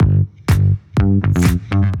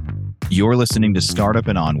You're listening to Startup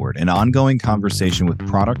and Onward, an ongoing conversation with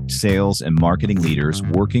product, sales, and marketing leaders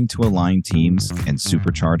working to align teams and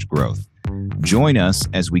supercharge growth. Join us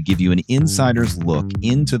as we give you an insider's look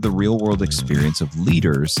into the real-world experience of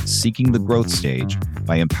leaders seeking the growth stage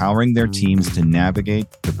by empowering their teams to navigate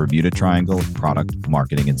the Bermuda Triangle of product,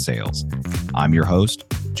 marketing, and sales. I'm your host,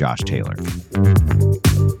 Josh Taylor.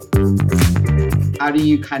 How do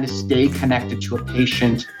you kind of stay connected to a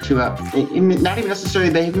patient, not even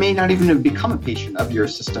necessarily, they may not even have become a patient of your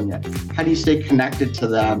system yet. How do you stay connected to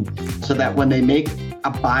them so that when they make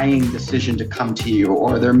a buying decision to come to you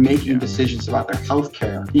or they're making decisions about their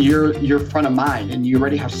healthcare, you're front of mind and you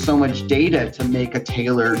already have so much data to make a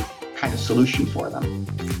tailored kind of solution for them.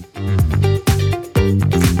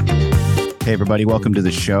 Hey everybody, welcome to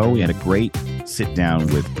the show. We had a great sit down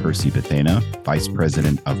with Percy Bhathena, Vice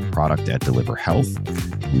President of Product at Deliver Health.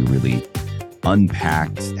 We really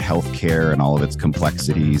unpacked healthcare and all of its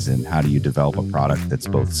complexities and how do you develop a product that's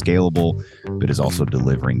both scalable, but is also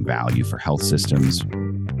delivering value for health systems,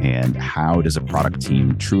 and how does a product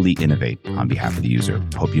team truly innovate on behalf of the user.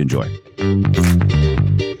 Hope you enjoy.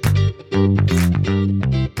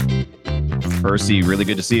 Percy, really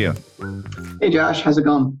good to see you. Hey Josh, how's it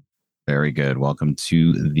going? Very good. Welcome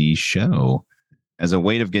to the show. As a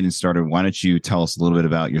way of getting started, why don't you tell us a little bit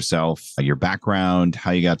about yourself, your background,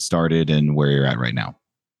 how you got started, and where you're at right now?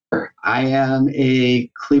 I am a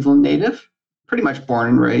Cleveland native, pretty much born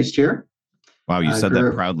and raised here. Wow, you said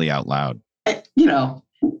that proudly out loud.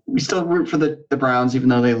 We still root for the Browns, even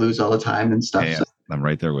though they lose all the time and stuff. Yeah, so. I'm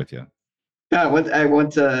right there with you. Yeah, grew up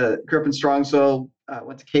in Strongsville,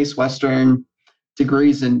 went to Case Western,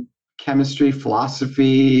 degrees in chemistry,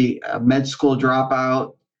 philosophy, med school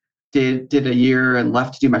dropout. Did a year and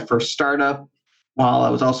left to do my first startup while I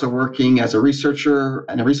was also working as a researcher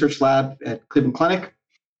in a research lab at Cleveland Clinic.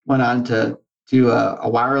 Went on to do a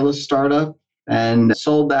wireless startup and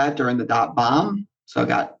sold that during the .bomb. So I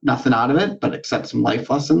got nothing out of it, but except some life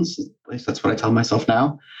lessons. At least that's what I tell myself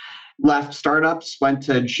now. Left startups, went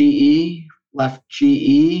to GE, left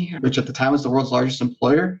GE, which at the time was the world's largest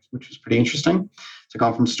employer, which was pretty interesting. So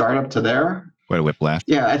gone from startup to there. Quite a whiplash.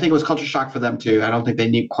 Yeah, I think it was culture shock for them too. I don't think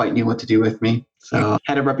they quite knew what to do with me. So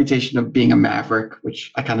had a reputation of being a maverick, which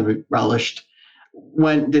I kind of relished.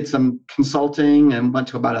 Did some consulting and went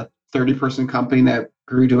to about a 30-person company that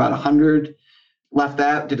grew to about 100. Left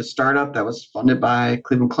that, did a startup that was funded by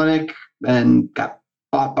Cleveland Clinic, then got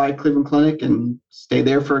bought by Cleveland Clinic and stayed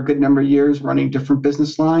there for a good number of years running different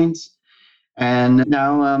business lines. And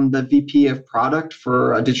now I'm the VP of product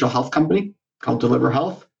for a digital health company called Deliver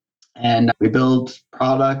Health. And we build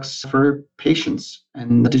products for patients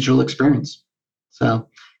and the digital experience. So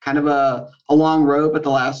kind of a long road, but the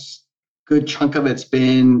last good chunk of it's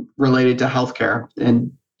been related to healthcare.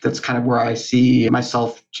 And that's kind of where I see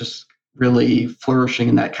myself just really flourishing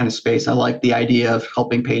in that kind of space. I like the idea of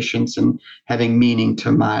helping patients and having meaning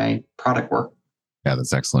to my product work. Yeah,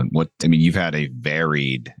 that's excellent. You've had a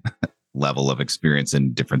varied level of experience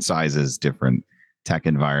in different sizes, different tech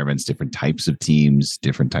environments, different types of teams,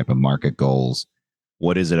 different type of market goals.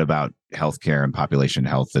 What is it about healthcare and population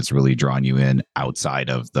health that's really drawn you in outside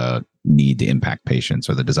of the need to impact patients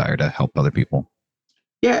or the desire to help other people?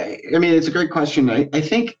 Yeah, it's a great question. I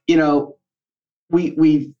think,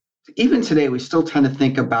 we even today, we still tend to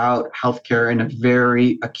think about healthcare in a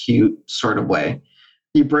very acute sort of way.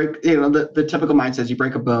 You break, the typical mindset is you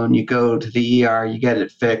break a bone, you go to the ER, you get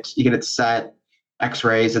it fixed, you get it set,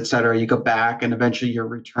 x-rays, et cetera, you go back and eventually you're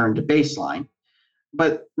returned to baseline.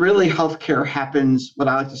 But really healthcare happens, what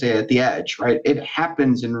I like to say, at the edge, right? It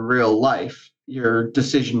happens in real life. Your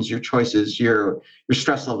decisions, your choices, your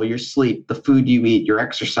stress level, your sleep, the food you eat, your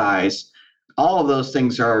exercise, all of those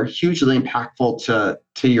things are hugely impactful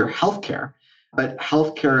to your healthcare. But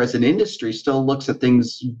healthcare as an industry still looks at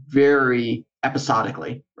things very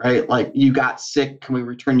episodically, right? Like you got sick, can we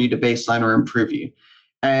return you to baseline or improve you?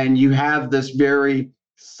 And you have this very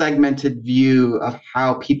segmented view of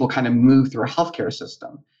how people kind of move through a healthcare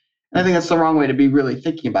system. And I think that's the wrong way to be really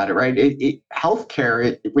thinking about it, right?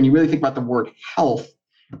 Healthcare, when you really think about the word health,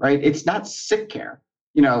 right, it's not sick care.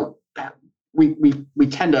 We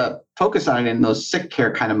tend to focus on it in those sick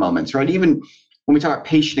care kind of moments, right? Even when we talk about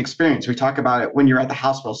patient experience, we talk about it when you're at the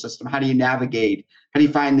hospital system. How do you navigate? How do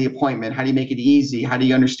you find the appointment? How do you make it easy? How do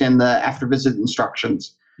you understand the after visit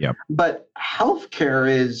instructions? Yep. But healthcare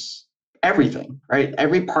is everything, right?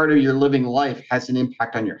 Every part of your living life has an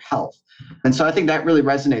impact on your health. And so I think that really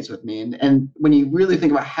resonates with me. And when you really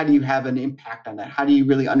think about how do you have an impact on that, how do you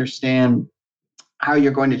really understand how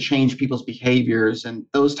you're going to change people's behaviors and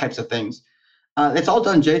those types of things, It's all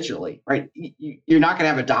done digitally, right? You're not going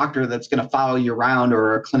to have a doctor that's going to follow you around,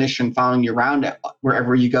 or a clinician following you around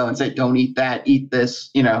wherever you go and say, don't eat that, eat this,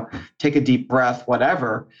 take a deep breath,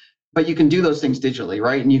 whatever. But you can do those things digitally,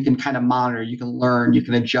 right? And you can kind of monitor, you can learn, you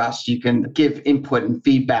can adjust, you can give input and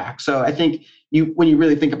feedback. So I think when you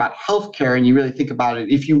really think about healthcare and you really think about it,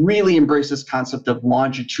 if you really embrace this concept of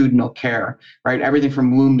longitudinal care, right? Everything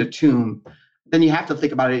from womb to tomb, then you have to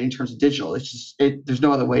think about it in terms of digital. It's just, there's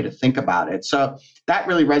no other way to think about it. So that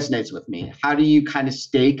really resonates with me. How do you kind of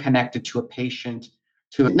stay connected to a patient,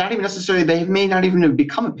 to not even necessarily, they may not even have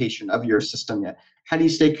become a patient of your system yet. How do you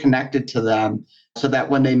stay connected to them so that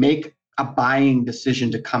when they make a buying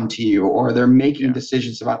decision to come to you, or they're making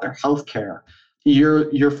decisions about their healthcare,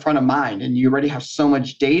 you're front of mind, and you already have so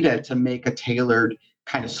much data to make a tailored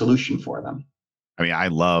kind of solution for them. I mean, I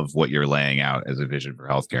love what you're laying out as a vision for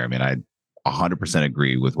healthcare. I mean, I 100%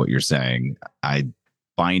 agree with what you're saying. I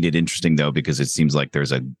find it interesting, though, because it seems like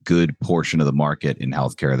there's a good portion of the market in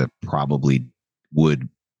healthcare that probably would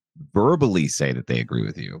verbally say that they agree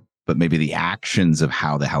with you, but maybe the actions of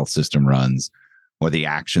how the health system runs, or the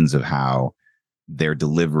actions of how their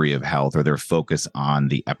delivery of health, or their focus on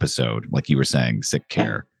the episode, like you were saying, sick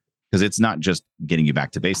care. Because it's not just getting you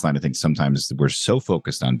back to baseline. I think sometimes we're so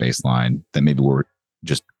focused on baseline that maybe we're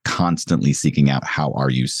just constantly seeking out, how are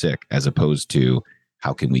you sick, as opposed to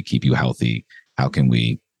how can we keep you healthy? How can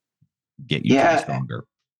we get you to be stronger?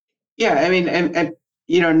 Yeah. I mean, and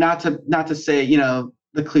not to say,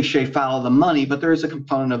 the cliche follow the money, but there is a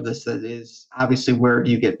component of this that is obviously, where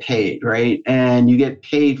do you get paid, right? And you get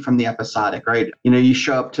paid from the episodic, right? You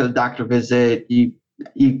show up to a doctor visit, you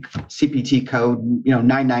CPT code,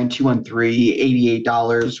 99213,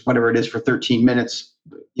 $88, whatever it is, for 13 minutes,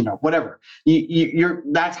 whatever.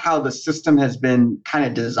 That's how the system has been kind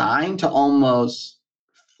of designed to almost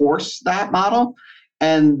force that model.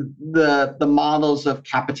 And the models of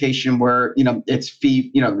capitation where, it's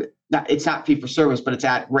fee, it's not fee for service, but it's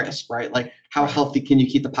at risk, right? Like, how healthy can you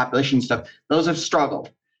keep the population and stuff? Those have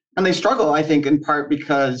struggled. And they struggle, I think, in part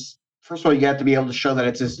because, first of all, you have to be able to show that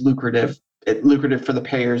it's as lucrative for the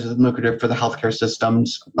payers and lucrative for the healthcare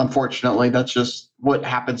systems. Unfortunately, that's just what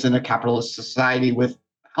happens in a capitalist society with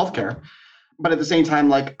healthcare. But at the same time,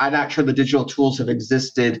 like, I'm not sure the digital tools have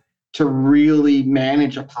existed to really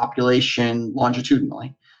manage a population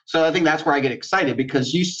longitudinally. So I think that's where I get excited,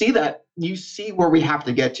 because you see where we have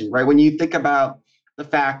to get to, right? When you think about the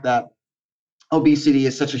fact that obesity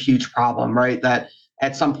is such a huge problem, right? That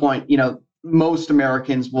at some point, most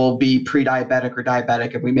Americans will be pre-diabetic or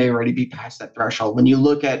diabetic, and we may already be past that threshold. When you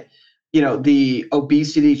look at, the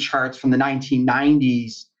obesity charts from the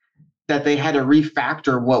 1990s, that they had to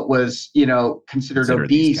refactor what was, considered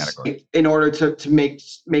obese in order to make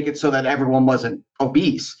it so that everyone wasn't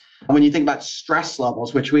obese. When you think about stress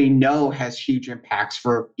levels, which we know has huge impacts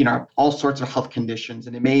for, all sorts of health conditions,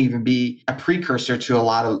 and it may even be a precursor to a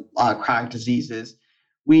lot of chronic diseases,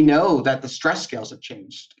 we know that the stress scales have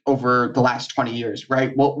changed over the last 20 years,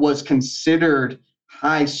 right? What was considered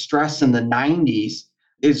high stress in the 90s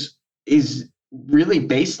is really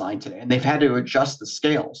baseline today, and they've had to adjust the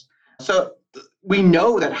scales. So we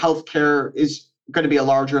know that healthcare is going to be a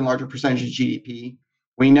larger and larger percentage of GDP.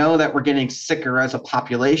 We know that we're getting sicker as a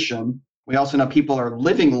population. We also know people are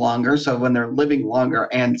living longer. So when they're living longer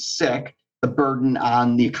and sick, the burden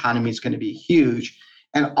on the economy is going to be huge.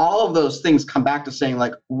 And all of those things come back to saying,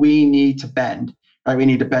 like, we need to bend, right? We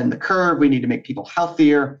need to bend the curve. We need to make people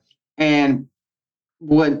healthier. And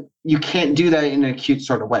when you can't do that in an acute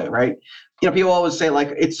sort of way, right? People always say,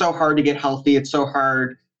 like, it's so hard to get healthy. It's so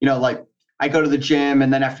hard. Like, I go to the gym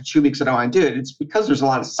and then after 2 weeks, I don't want to do it. It's because there's a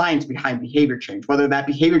lot of science behind behavior change, whether that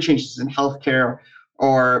behavior change is in healthcare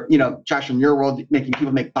or, Josh, in your world, making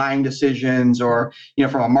people make buying decisions, or,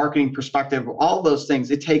 from a marketing perspective, all those things.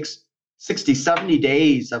 It takes 60, 70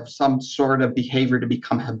 days of some sort of behavior to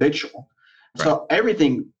become habitual. Right. So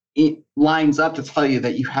everything lines up to tell you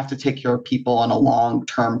that you have to take care of people on a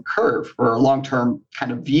long-term curve, or a long-term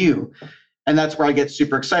kind of view. And that's where I get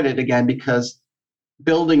super excited again, because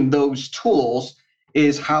building those tools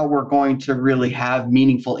is how we're going to really have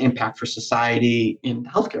meaningful impact for society in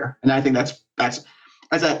healthcare. And I think that's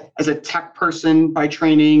as a tech person by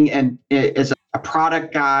training, and as a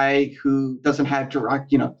product guy who doesn't have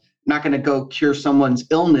direct, not going to go cure someone's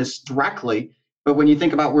illness directly. But when you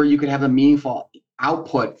think about where you could have a meaningful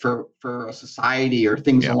output for a society or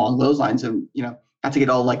things along those lines, and, not to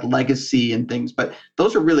get all like legacy and things, but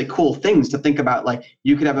those are really cool things to think about. Like,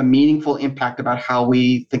 you could have a meaningful impact about how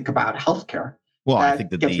we think about healthcare. Well, I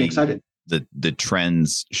think that gets me excited. The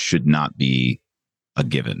trends should not be a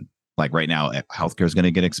given. like right now, healthcare is going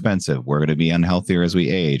to get expensive. We're going to be unhealthier as we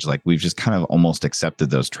age. Like we've just kind of almost accepted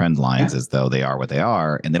those trend lines as though they are what they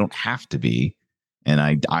are, and they don't have to be. And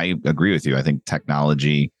I agree with you. I think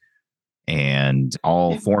technology and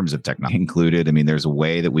all forms of technology included. I mean, there's a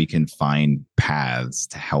way that we can find paths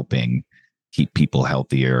to helping keep people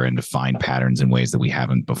healthier and to find patterns in ways that we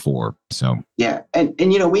haven't before. So yeah, and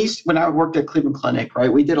we, when I worked at Cleveland Clinic,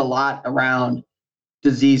 right, we did a lot around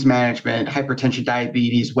disease management, hypertension,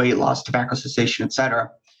 diabetes, weight loss, tobacco cessation, et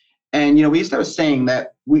cetera. And we started saying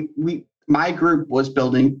that my group was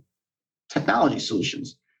building technology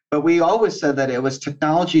solutions, but we always said that it was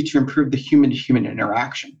technology to improve the human-to-human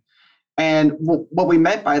interaction. And what we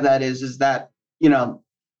meant by that is that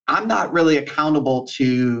I'm not really accountable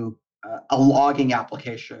to a logging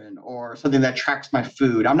application or something that tracks my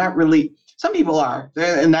food. I'm not really. Some people are,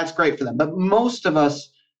 and that's great for them. But most of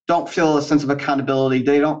us don't feel a sense of accountability.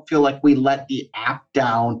 They don't feel like we let the app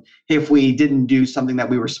down if we didn't do something that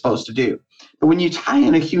we were supposed to do. But when you tie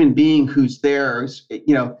in a human being who's there,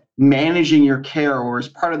 managing your care or is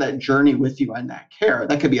part of that journey with you on that care,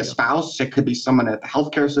 that could be a spouse, it could be someone at the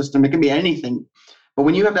healthcare system, it could be anything. But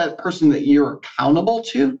when you have that person that you're accountable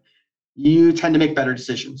to, you tend to make better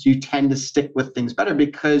decisions. You tend to stick with things better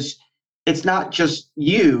because it's not just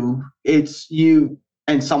you, it's you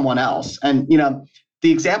and someone else. And,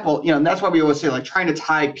 the example, and that's why we always say, like, trying to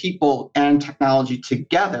tie people and technology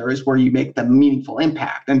together is where you make the meaningful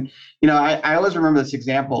impact. And, I always remember this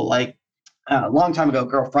example, like a long time ago, a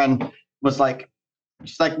girlfriend was like,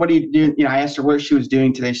 she's like, what are you doing? I asked her what she was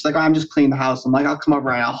doing today. She's like, oh, I'm just cleaning the house. I'm like, I'll come over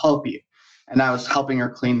and I'll help you. And I was helping her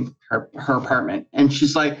clean her apartment. And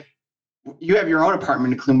she's like, you have your own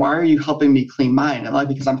apartment to clean. Why are you helping me clean mine? I'm like,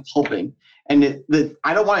 because I'm helping. And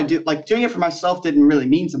I don't want to do, like, doing it for myself didn't really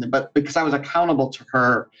mean something, but because I was accountable to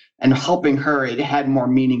her and helping her, it had more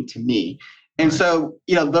meaning to me. And so,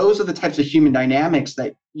 those are the types of human dynamics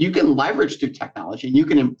that you can leverage through technology and you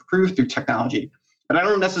can improve through technology. But I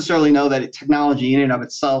don't necessarily know that technology in and of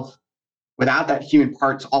itself, without that human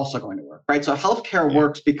part's also going to work, right? So healthcare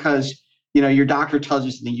works because your doctor tells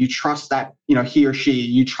you something, you trust that, he or she,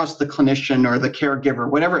 you trust the clinician or the caregiver,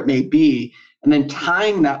 whatever it may be, and then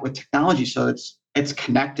tying that with technology so it's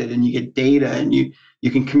connected and you get data and you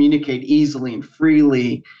can communicate easily and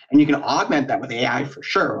freely, and you can augment that with AI for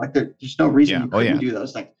sure. Like there's no reason you couldn't do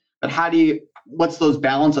those things. But what's those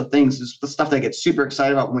balance of things is the stuff that I get super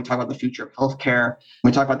excited about when we talk about the future of healthcare,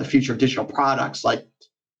 when we talk about the future of digital products. Like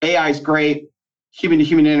AI is great,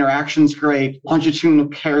 human-to-human interaction is great, longitudinal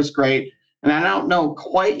care is great. And I don't know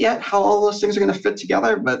quite yet how all those things are going to fit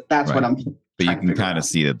together, but that's what I'm. But you can kind of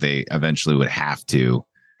see that they eventually would have to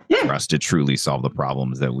for us to truly solve the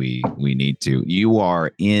problems that we need to. You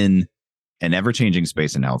are in an ever-changing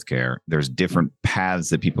space in healthcare. There's different paths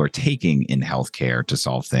that people are taking in healthcare to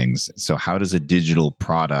solve things. So how does a digital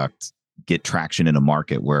product get traction in a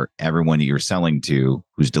market where everyone you're selling to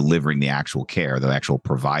who's delivering the actual care, the actual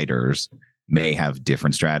providers, may have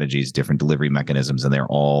different strategies, different delivery mechanisms, and they're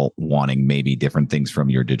all wanting maybe different things from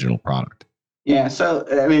your digital product? Yeah. So,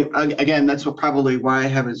 I mean, again, that's probably why I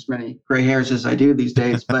have as many gray hairs as I do these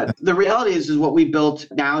days. But the reality is what we built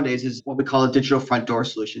nowadays is what we call a digital front door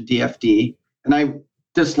solution, DFD. And I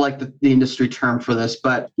dislike the industry term for this,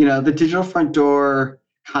 but, the digital front door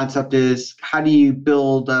concept is how do you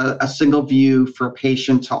build a single view for a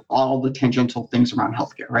patient to all the tangential things around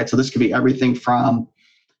healthcare, right? So this could be everything from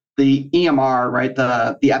the EMR, right?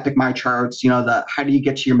 The Epic My Charts, how do you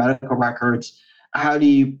get to your medical records? How do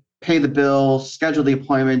you pay the bill, schedule the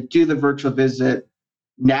appointment, do the virtual visit,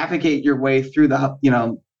 navigate your way through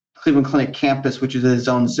the, Cleveland Clinic campus, which is its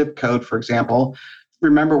own zip code, for example.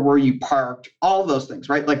 Remember where you parked, all those things,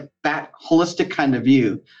 right? Like that holistic kind of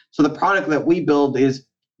view. So the product that we build is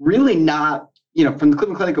really not, from the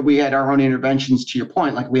Cleveland Clinic, we had our own interventions, to your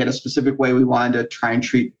point. Like we had a specific way we wanted to try and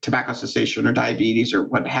treat tobacco cessation or diabetes or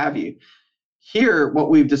what have you. Here,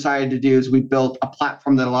 what we've decided to do is we built a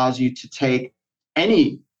platform that allows you to take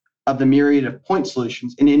any of the myriad of point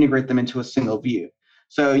solutions and integrate them into a single view.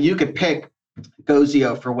 So you could pick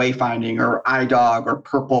Gozio for wayfinding or iDog or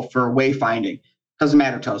Purple for wayfinding. Doesn't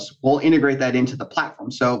matter to us. We'll integrate that into the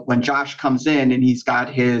platform. So when Josh comes in and he's got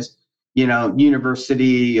his,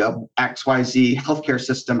 University of XYZ healthcare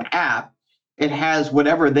system app, it has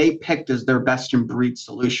whatever they picked as their best in breed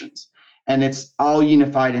solutions. And it's all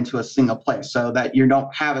unified into a single place so that you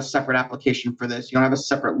don't have a separate application for this. You don't have a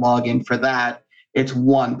separate login for that. It's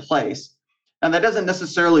one place. And that doesn't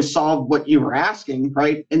necessarily solve what you were asking,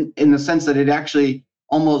 right? In the sense that it actually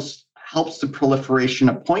almost helps the proliferation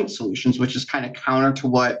of point solutions, which is kind of counter to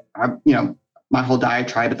what, my whole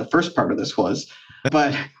diatribe at the first part of this was.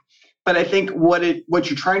 But but I think what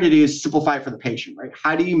you're trying to do is simplify it for the patient, right?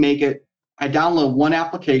 How do you make it? I download one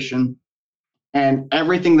application and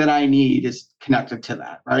everything that I need is connected to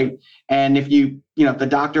that, right? And if the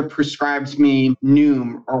doctor prescribes me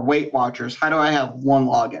Noom or Weight Watchers, how do I have one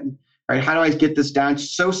login, right? How do I get this down?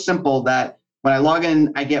 It's so simple that when I log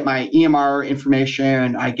in, I get my EMR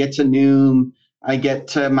information, I get to Noom, I get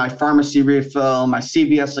to my pharmacy refill, my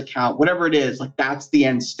CVS account, whatever it is, like that's the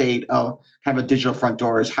end state of kind of a digital front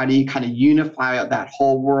door is how do you kind of unify that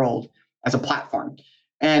whole world as a platform?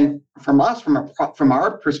 And from us, from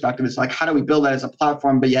our perspective, it's like, how do we build that as a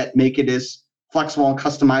platform, but yet make it as flexible and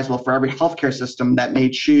customizable for every healthcare system that may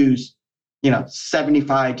choose,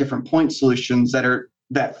 75 different point solutions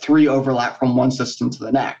that three overlap from one system to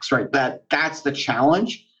the next, right? That's the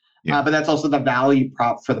challenge. Yeah. But that's also the value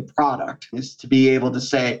prop for the product is to be able to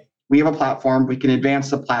say, we have a platform, we can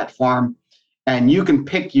advance the platform, and you can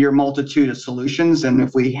pick your multitude of solutions. And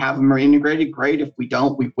if we have them integrated, great. If we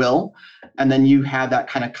don't, we will. And then you have that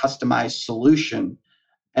kind of customized solution.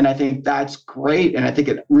 And I think that's great. And I think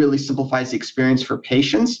it really simplifies the experience for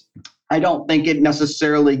patients. I don't think it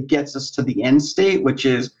necessarily gets us to the end state, which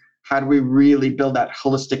is how do we really build that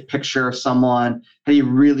holistic picture of someone? How do you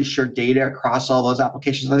really share data across all those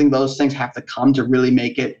applications? I think those things have to come to really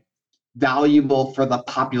make it valuable for the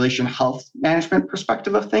population health management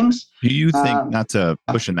perspective of things. Do you think, not to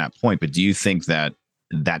push in that point, but do you think that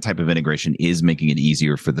that type of integration is making it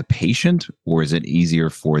easier for the patient, or is it easier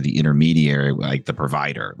for the intermediary, like the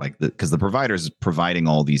provider? Because the provider is providing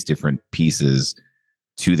all these different pieces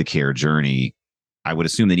to the care journey. I would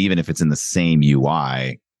assume that even if it's in the same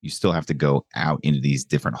UI, you still have to go out into these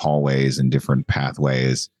different hallways and different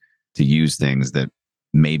pathways to use things that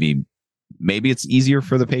maybe it's easier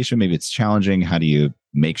for the patient, maybe it's challenging. How do you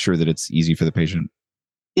make sure that it's easy for the patient?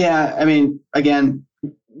 Yeah, I mean, again,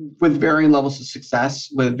 with varying levels of success,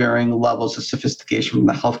 with varying levels of sophistication from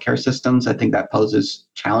the healthcare systems, I think that poses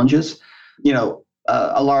challenges.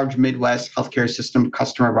 A large Midwest healthcare system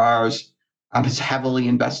customer of ours is heavily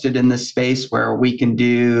invested in this space where we can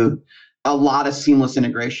do a lot of seamless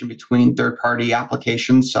integration between third-party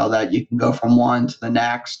applications so that you can go from one to the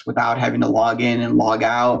next without having to log in and log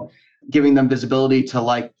out, giving them visibility to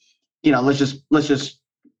let's just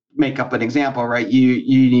make up an example, right?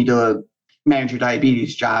 You need to manage your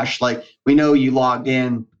diabetes, Josh. Like we know you logged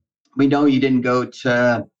in, we know you didn't go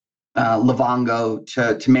to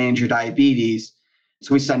Livongo to manage your diabetes.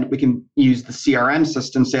 So we can use the CRM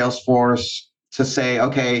system, Salesforce, to say,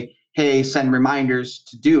 okay, hey, send reminders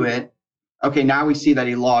to do it. Okay, now we see that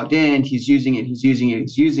he logged in, he's using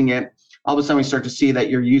it. All of a sudden we start to see that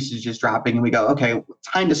your usage is dropping and we go, okay,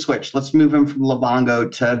 time to switch. Let's move him from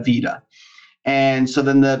Livongo to Vita. And so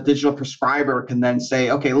then the digital prescriber can then say,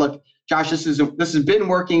 okay, look, Josh, this has been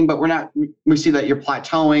working, but we see that you're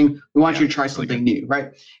plateauing. We want you to try something new,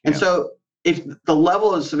 right? And so if the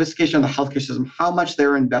level of sophistication of the healthcare system, how much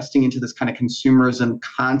they're investing into this kind of consumerism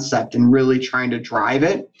concept and really trying to drive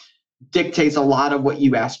it dictates a lot of what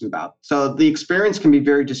you asked me about. So the experience can be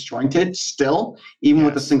very disjointed still, even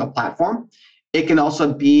with a single platform. It can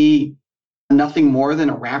also be nothing more than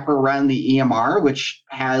a wrapper around the EMR, which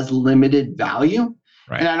has limited value.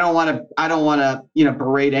 Right. And I don't want to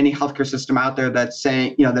berate any healthcare system out there that's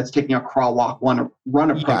saying, that's taking a crawl, walk, run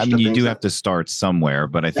approach. I mean, you do have to start somewhere,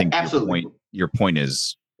 but I think absolutely your point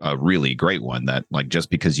is a really great one, that like just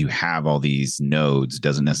because you have all these nodes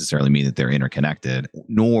doesn't necessarily mean that they're interconnected,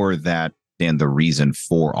 nor that and the reason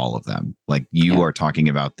for all of them. Like you are talking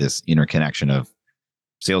about this interconnection of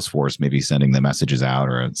Salesforce maybe sending the messages out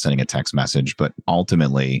or sending a text message, but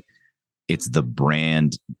ultimately it's the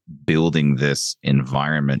brand building this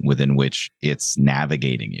environment within which it's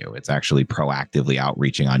navigating you. It's actually proactively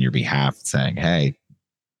outreaching on your behalf, saying, hey,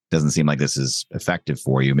 doesn't seem like this is effective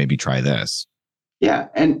for you. Maybe try this. Yeah,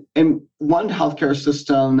 and one healthcare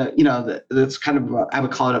system that that's kind of, I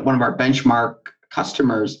would call it one of our benchmark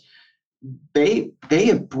customers. They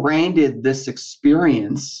have branded this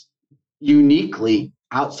experience uniquely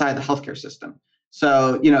outside the healthcare system.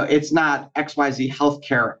 So it's not XYZ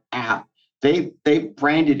healthcare app. They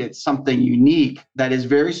branded it something unique that is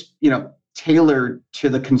very tailored to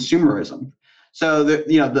the consumerism. So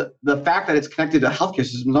the fact that it's connected to the healthcare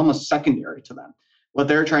system is almost secondary to them. What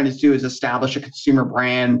they're trying to do is establish a consumer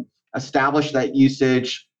brand, establish that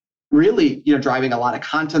usage, really, driving a lot of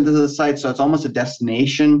content to the site. So it's almost a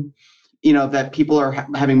destination, that people are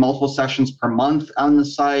having multiple sessions per month on the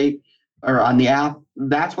site or on the app.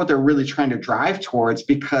 That's what they're really trying to drive towards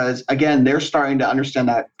because, again, they're starting to understand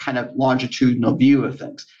that kind of longitudinal view of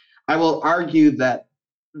things. I will argue that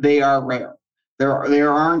they are rare. There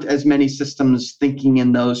aren't as many systems thinking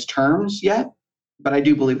in those terms yet. but I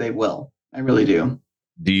do believe they will. I really do.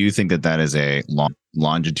 Do you think that that is a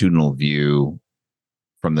longitudinal view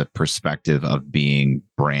from the perspective of being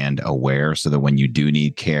brand aware, so that when you do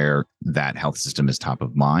need care, that health system is top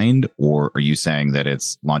of mind? Or are you saying that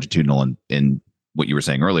it's longitudinal in what you were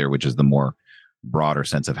saying earlier, which is the more broader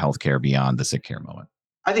sense of healthcare beyond the sick care moment?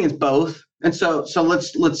 I think it's both. And so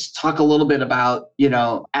let's talk a little bit about,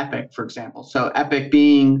 Epic, for example. So Epic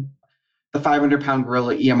being the 500-pound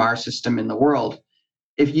gorilla EMR system in the world.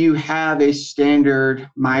 If you have a standard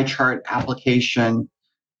MyChart application,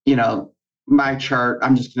 MyChart,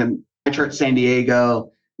 I'm just going to MyChart San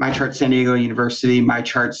Diego, MyChart San Diego University,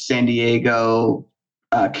 MyChart San Diego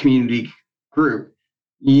community group,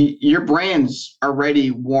 your brand's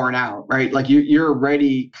already worn out, right? Like you're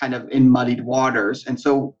already kind of in muddied waters. And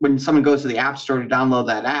so when someone goes to the App Store to download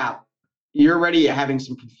that app, you're already having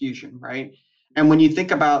some confusion, right? And when you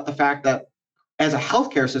think about the fact that as a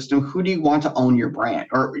healthcare system, who do you want to own your brand,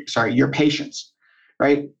 or sorry, your patients,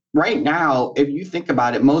 right? Right now, if you think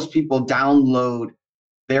about it, most people download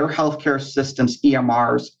their healthcare system's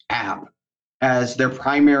EMR's app as their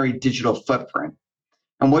primary digital footprint.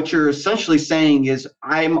 And what you're essentially saying is,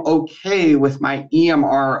 I'm okay with my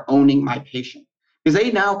EMR owning my patient, because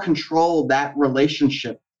they now control that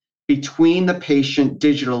relationship between the patient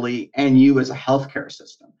digitally and you as a healthcare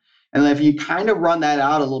system. And if you kind of run that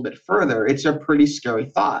out a little bit further, it's a pretty scary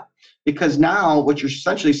thought, because now what you're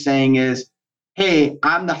essentially saying is, hey,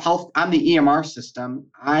 I'm the EMR system.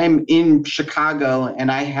 I'm in Chicago and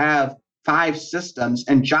I have 5 systems.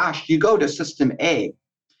 And Josh, you go to system A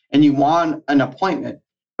and you want an appointment.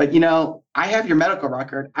 But I have your medical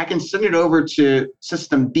record. I can send it over to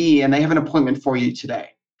system B and they have an appointment for you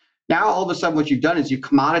today. Now, all of a sudden, what you've done is you've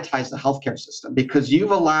commoditized the healthcare system, because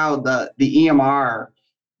you've allowed the EMR,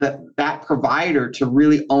 that provider, to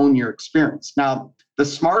really own your experience. Now, the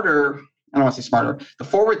smarter, I don't want to say smarter, the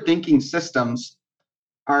forward-thinking systems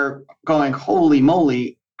are going, holy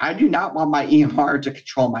moly, I do not want my EMR to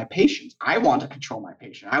control my patients. I want to control my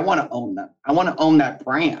patient. I want to own them. I want to own that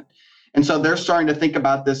brand. And so they're starting to think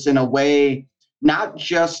about this in a way, not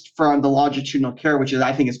just from the longitudinal care, which is,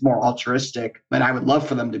 I think, is more altruistic, and I would love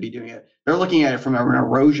for them to be doing it. They're looking at it from an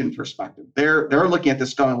erosion perspective. They're looking at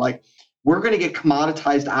this going like, we're going to get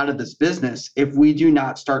commoditized out of this business if we do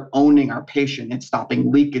not start owning our patient and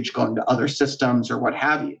stopping leakage going to other systems or what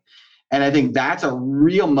have you. And I think that's a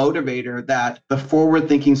real motivator that the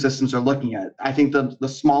forward-thinking systems are looking at. I think the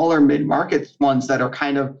smaller mid-market ones that are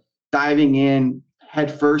kind of diving in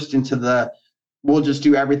headfirst into we'll just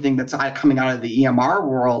do everything that's coming out of the EMR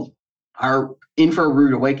world are in for a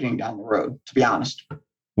rude awakening down the road, to be honest.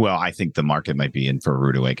 Well, I think the market might be in for a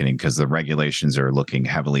rude awakening, because the regulations are looking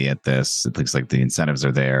heavily at this. It looks like the incentives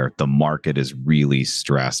are there. The market is really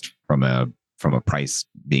stressed from a price,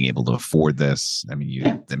 being able to afford this. I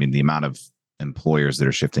mean, the amount of employers that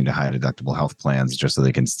are shifting to high deductible health plans just so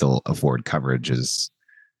they can still afford coverage is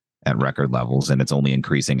at record levels, and it's only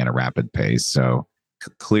increasing at a rapid pace. So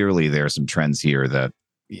clearly there are some trends here that,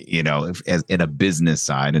 as in a business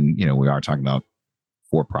side, and, we are talking about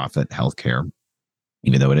for-profit healthcare,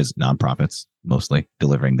 even though it is nonprofits mostly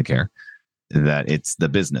delivering the care, that it's the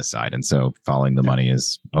business side. And so following the money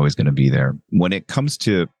is always going to be there. When it comes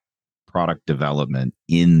to product development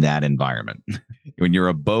in that environment, when you're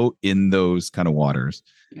a boat in those kind of waters,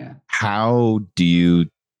 how do you,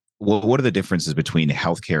 what are the differences between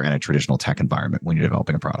healthcare and a traditional tech environment when you're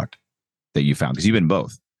developing a product that you found? Because you've been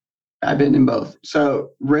both. I've been in both.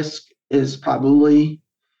 So risk is probably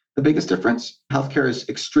the biggest difference. Healthcare is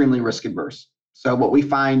extremely risk adverse. So what we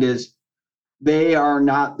find is there aren't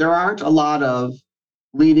a lot of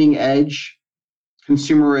leading edge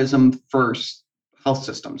consumerism first health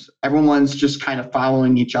systems. Everyone's just kind of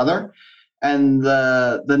following each other, and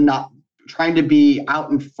the not trying to be out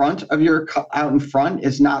in front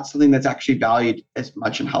is not something that's actually valued as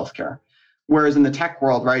much in healthcare. Whereas in the tech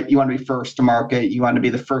world, right, you want to be first to market, you want to be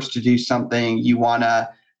the first to do something, you want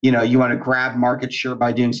to grab market share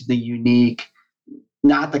by doing something unique.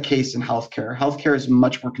 Not the case in healthcare. Healthcare is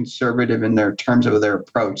much more conservative in their terms of their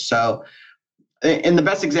approach. So, and the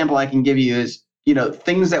best example I can give you is,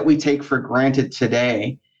 things that we take for granted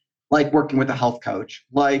today, like working with a health coach,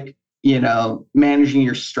 like, managing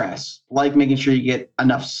your stress, like making sure you get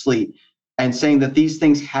enough sleep, and saying that these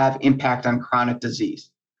things have impact on chronic disease.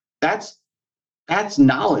 That's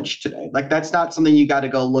knowledge today. Like, that's not something you got to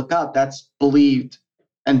go look up. That's believed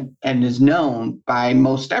and is known by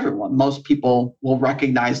most everyone. Most people will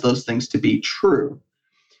recognize those things to be true.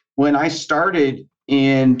 When I started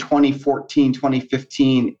in 2014,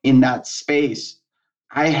 2015 in that space,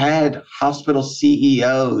 I had hospital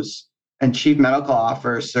CEOs and chief medical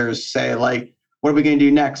officers say, like, What are we going to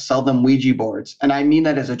do next? Sell them Ouija boards. And I mean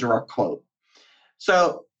that as a direct quote.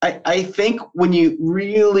 So I think when you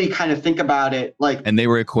really kind of think about it, like, and they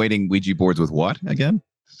were equating Ouija boards with what again?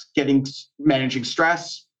 managing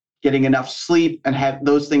stress, getting enough sleep, and have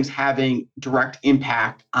those things having direct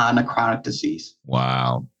impact on a chronic disease.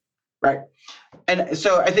 Wow. Right. And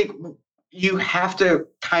so I think you have to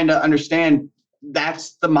kind of understand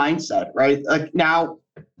that's the mindset, right? Like now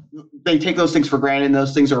they take those things for granted and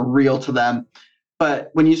those things are real to them. But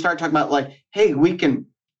when you start talking about like, hey, we can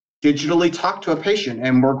digitally talk to a patient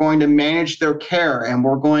and we're going to manage their care and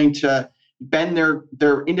we're going to bend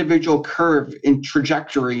their individual curve in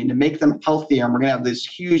trajectory and to make them healthier, and we're going to have this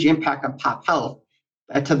huge impact on pop health,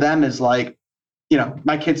 that to them is like,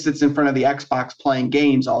 my kid sits in front of the Xbox playing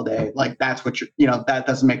games all day. Like that's what that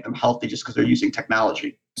doesn't make them healthy just because they're using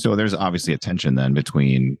technology. So there's obviously a tension then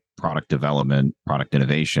between product development, product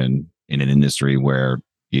innovation in an industry where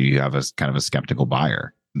you have a kind of a skeptical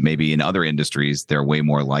buyer. Maybe in other industries, they're way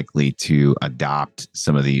more likely to adopt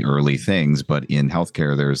some of the early things. But in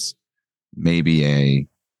healthcare, there's maybe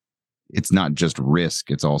it's not just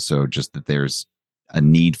risk. It's also just that there's a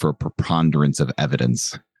need for preponderance of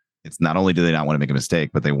evidence. It's not only do they not want to make a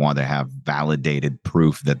mistake, but they want to have validated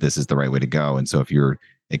proof that this is the right way to go. And so if you're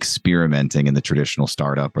experimenting in the traditional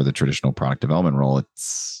startup or the traditional product development role,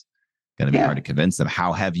 it's going to be hard to convince them.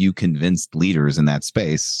 How have you convinced leaders in that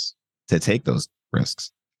space to take those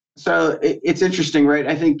risks? So it's interesting, right?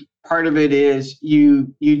 I think part of it is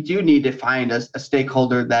you do need to find a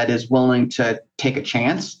stakeholder that is willing to take a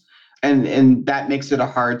chance. And that makes it a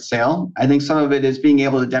hard sale. I think some of it is being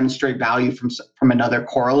able to demonstrate value from another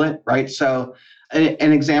correlate, right? So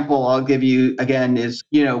an example I'll give you again is,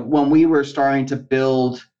 when we were starting to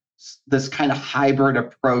build this kind of hybrid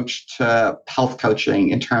approach to health coaching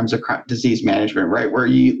in terms of disease management, right? Where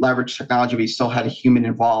you leverage technology, but you still had a human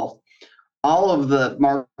involved. All of the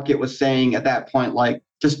market was saying at that point, like,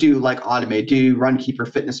 just do like automate, do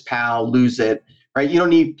Runkeeper, Fitness Pal, lose it. Right? You don't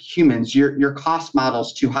need humans. Your cost model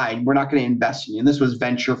is too high. We're not going to invest in you. And this was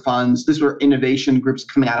venture funds. These were innovation groups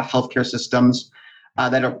coming out of healthcare systems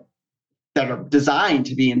that are designed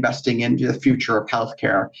to be investing into the future of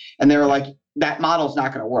healthcare. And they were like, that model's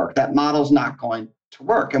not going to work. That model's not going to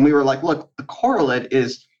work. And we were like, look, the correlate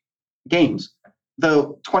is games.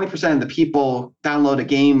 Though 20% of the people download a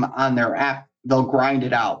game on their app, they'll grind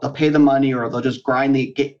it out. They'll pay the money or they'll just grind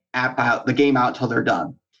the game out until they're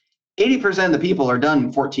done. 80% of the people are done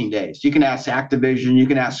in 14 days. You can ask Activision, you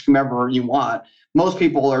can ask whomever you want. Most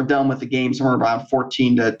people are done with the game somewhere around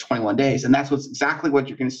 14 to 21 days. And that's exactly what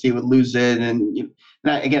you're going to see with Lose It. And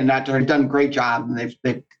again, they've done a great job,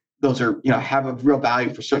 and those are, have a real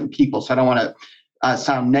value for certain people. So I don't want to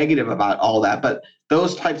sound negative about all that, but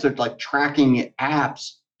those types of like tracking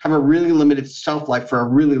apps have a really limited shelf life for a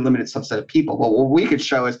really limited subset of people. But what we could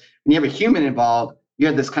show is when you have a human involved, you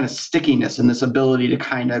have this kind of stickiness and this ability to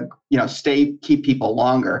kind of, keep people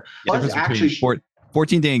longer. Yeah, actually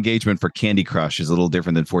 14-day engagement for Candy Crush is a little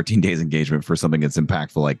different than 14 days engagement for something that's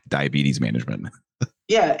impactful like diabetes management.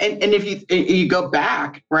 Yeah. And if you go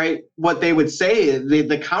back, right, what they would say,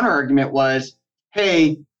 the counter argument was,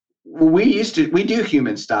 hey, we do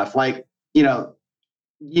human stuff like,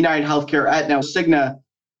 United Healthcare, Aetna, Cigna,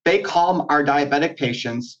 they call our diabetic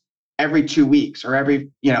patients every 2 weeks or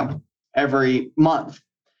every month.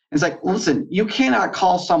 It's like, listen, you cannot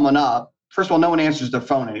call someone up. First of all, no one answers their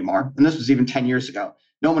phone anymore. And this was even 10 years ago.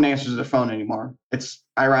 No one answers their phone anymore. It's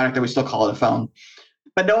ironic that we still call it a phone.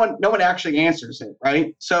 But no one actually answers it,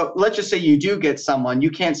 right? So let's just say you do get someone.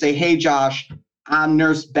 You can't say, hey, Josh, I'm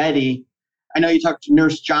Nurse Betty. I know you talked to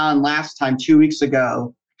Nurse John last time 2 weeks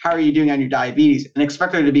ago. How are you doing on your diabetes? And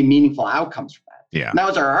expect there to be meaningful outcomes from that. Yeah. And that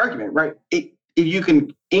was our argument, right? If you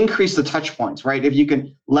can increase the touch points, right? If you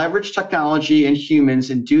can leverage technology and humans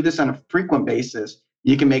and do this on a frequent basis,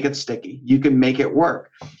 you can make it sticky. You can make it work.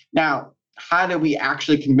 Now, how do we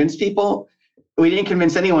actually convince people? We didn't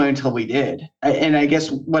convince anyone until we did. And I guess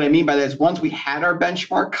what I mean by that is once we had our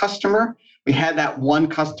benchmark customer, we had that one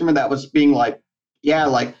customer that was being like, yeah,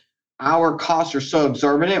 like our costs are so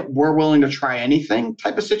exorbitant, we're willing to try anything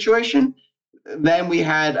type of situation. Then we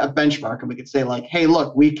had a benchmark and we could say like, hey,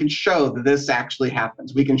 look, we can show that this actually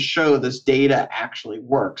happens. We can show this data actually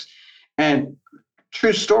works. And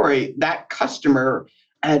true story, that customer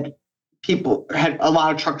had a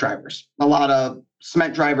lot of truck drivers, a lot of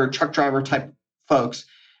cement driver, truck driver type folks.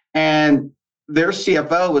 And their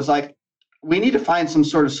CFO was like, we need to find some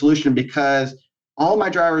sort of solution because all my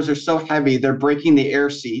drivers are so heavy, they're breaking the air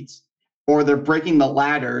seats or they're breaking the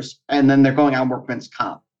ladders and then they're going on workman's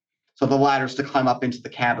comp. So the ladders to climb up into the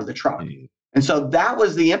cab of the truck. And so that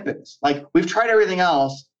was the impetus. Like we've tried everything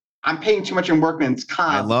else. I'm paying too much in workman's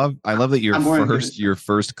comp. I love that I'm going to do this. your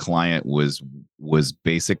first client was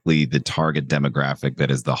basically the target demographic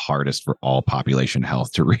that is the hardest for all population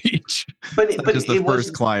health to reach. But It's not just the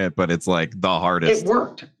first client, but it's like the hardest. It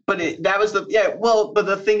worked, but that was but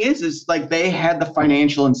the thing is like they had the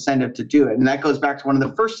financial incentive to do it, and that goes back to one of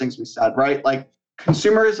the first things we said, right? Like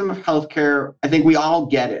consumerism of healthcare. I think we all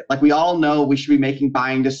get it. Like we all know we should be making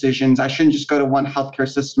buying decisions. I shouldn't just go to one healthcare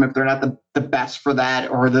system if they're not the best for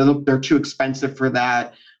that, or they're too expensive for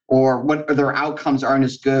that, or what their outcomes aren't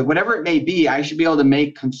as good. Whatever it may be, I should be able to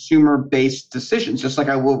make consumer-based decisions, just like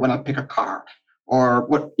I would when I pick a car, or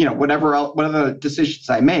whatever other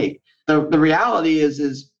decisions I make. The reality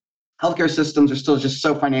is healthcare systems are still just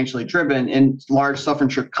so financially driven, and large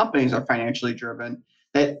self-insured companies are financially driven,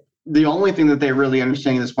 that the only thing that they really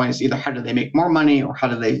understand at this point is either how do they make more money, or how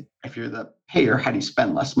do they, if you're the payer, how do you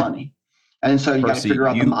spend less money? And so you got to figure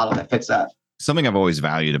out the model that fits that. Something I've always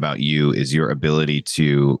valued about you is your ability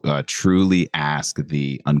to truly ask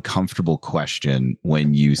the uncomfortable question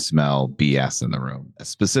when you smell BS in the room,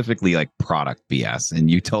 specifically like product BS.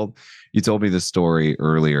 And you told me the story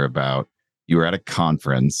earlier about you were at a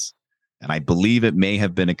conference, and I believe it may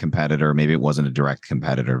have been a competitor, maybe it wasn't a direct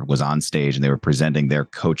competitor, was on stage and they were presenting their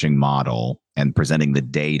coaching model and presenting the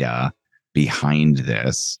data behind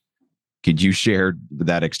this. Could you share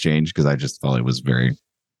that exchange? Because I just thought it was very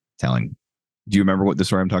telling. Do you remember what the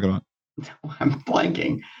story I'm talking about? I'm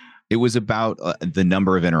blanking. It was about the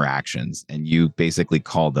number of interactions, and you basically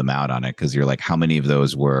called them out on it because you're like, how many of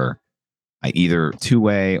those were either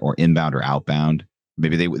two-way or inbound or outbound?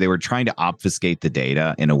 Maybe they were trying to obfuscate the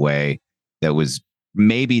data in a way that was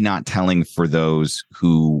maybe not telling for those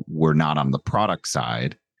who were not on the product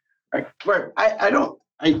side. Right.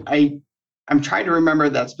 I'm trying to remember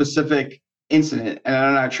that specific incident, and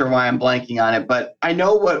I'm not sure why I'm blanking on it, but I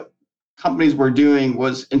know what companies were doing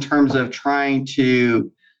was in terms of trying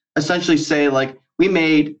to essentially say, like, we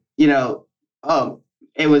made, it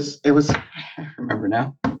was I remember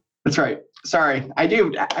now. That's right. Sorry. I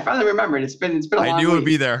finally remembered. It's been a long I knew it would week.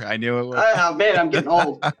 be there. I knew it would. Oh man, I'm getting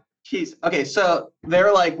old. Jeez. Okay. So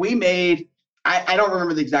they're like, I don't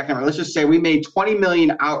remember the exact number. Let's just say we made 20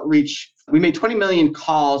 million outreach. We made 20 million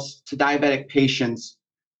calls to diabetic patients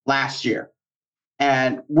last year.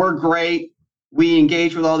 And we're great. We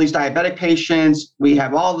engage with all these diabetic patients. We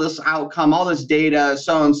have all this outcome, all this data,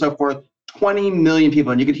 so on and so forth. 20 million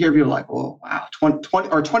people. And you could hear people like, oh, wow,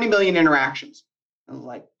 20 million interactions. I was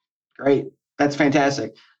like, great. That's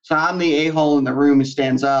fantastic. So I'm the a-hole in the room who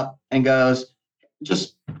stands up and goes,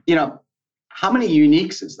 just, how many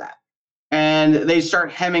uniques is that? And they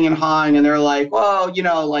start hemming and hawing, and they're like, well,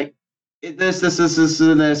 like this,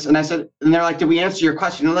 and this. And I said, and they're like, did we answer your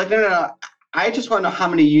question? And I'm like, no. I just want to know how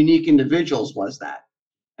many unique individuals was that?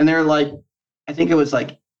 And they're like, I think it was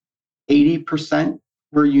like 80%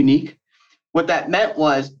 were unique. What that meant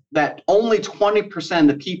was that only 20% of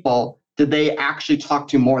the people did they actually talk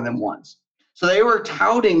to more than once. So they were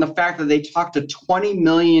touting the fact that they talked to 20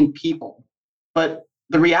 million people. But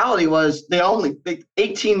the reality was they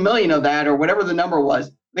 18 million of that, or whatever the number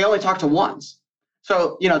was, they only talked to once.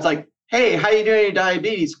 So, it's like, hey, how you doing in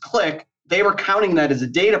diabetes? Click. They were counting that as a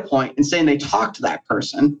data point and saying they talked to that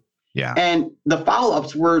person. Yeah. And the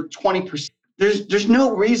follow-ups were 20%. There's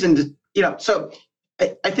no reason to, so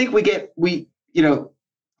I think we get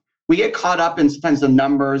caught up in sometimes the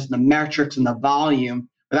numbers, the metrics, and the volume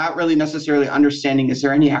without really necessarily understanding, is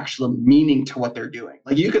there any actual meaning to what they're doing?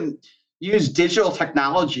 Like, you can use digital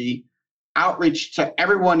technology outreach to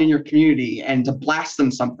everyone in your community and to blast them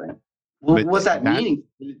something. Well, what's that meaning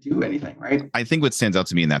to do anything, right? I think what stands out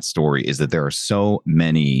to me in that story is that there are so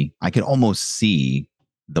many, I can almost see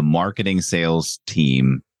the marketing sales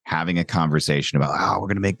team having a conversation about, we're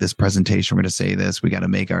going to make this presentation, we're going to say this, we got to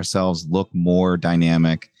make ourselves look more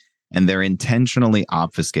dynamic. And they're intentionally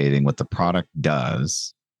obfuscating what the product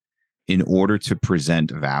does in order to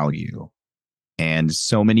present value. And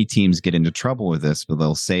so many teams get into trouble with this, but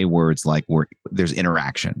they'll say words like, there's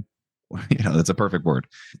interaction. That's a perfect word.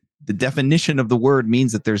 The definition of the word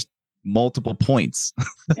means that there's multiple points.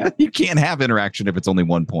 Yeah. You can't have interaction if it's only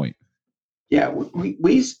one point. Yeah, we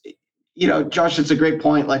Josh, it's a great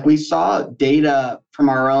point. Like, we saw data from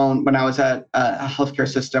our own, when I was at a healthcare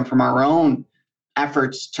system, from our own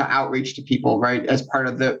efforts to outreach to people, right, as part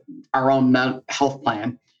of our own health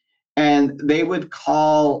plan. And they would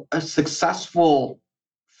call a successful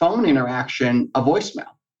phone interaction a voicemail.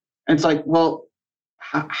 And it's like, well,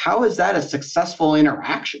 how is that a successful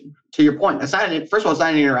interaction? To your point, first of all, it's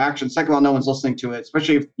not an interaction. Second of all, no one's listening to it,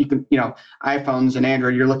 especially if you can, iPhones and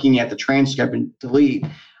Android, you're looking at the transcript and delete.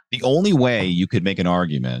 The only way you could make an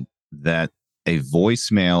argument that a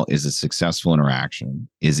voicemail is a successful interaction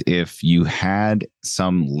is if you had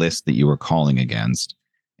some list that you were calling against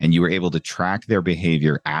and you were able to track their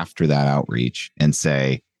behavior after that outreach and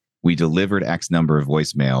say, we delivered X number of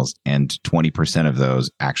voicemails and 20% of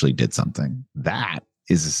those actually did something. That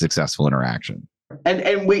is a successful interaction. And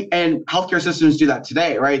healthcare systems do that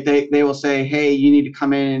today, right? They will say, hey, you need to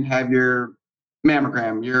come in and have your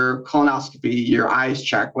mammogram, your colonoscopy, your eyes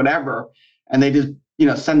check, whatever. And they just,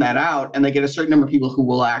 send that out, and they get a certain number of people who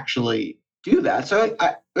will actually do that. So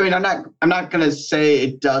I mean, I'm not going to say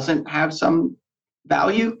it doesn't have some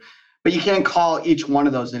value, but you can't call each one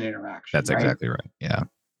of those an interaction. That's exactly right. Yeah.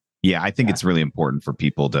 Yeah, I think it's really important for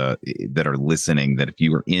people that are listening, that if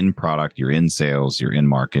you are in product, you're in sales, you're in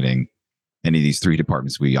marketing, any of these three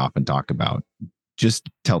departments we often talk about, just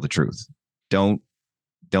tell the truth. Don't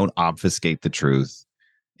obfuscate the truth.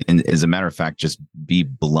 And as a matter of fact, just be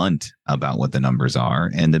blunt about what the numbers are,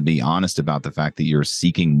 and to be honest about the fact that you're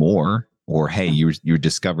seeking more, or, hey, you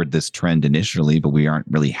discovered this trend initially, but we aren't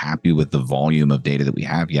really happy with the volume of data that we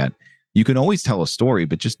have yet. You can always tell a story,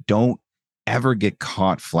 but just don't ever get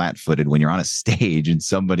caught flat-footed when you're on a stage and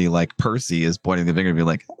somebody like Percy is pointing the finger and be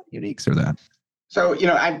like, how many uniques are that? So,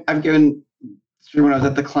 I've given, when I was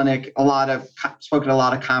at the clinic, spoken at a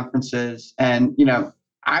lot of conferences, and,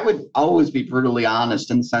 I would always be brutally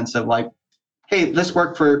honest in the sense of like, hey, this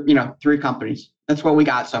worked for, 3 companies. That's what we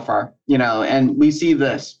got so far, and we see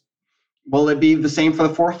this. Will it be the same for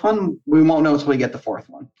the 4th one? We won't know until we get the 4th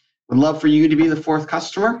one. Would love for you to be the 4th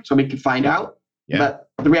customer so we can find out. Yeah. But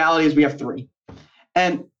the reality is we have 3.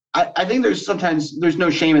 And I think there's no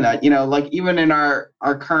shame in that, like even in our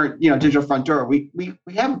current, digital front door, we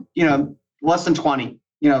have, less than 20,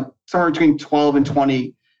 somewhere between 12 and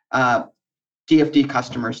 20 DFD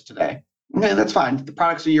customers today. Okay, that's fine. The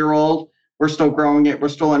product's a year old. We're still growing it. We're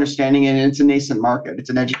still understanding it. And it's a nascent market. It's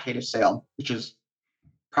an educative sale, which is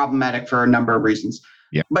problematic for a number of reasons.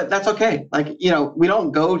 Yeah. But that's okay. Like, we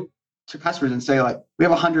don't go to customers and say like, we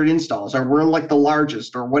have 100 installs, or we're like the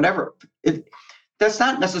largest, or whatever. That's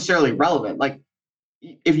not necessarily relevant. Like,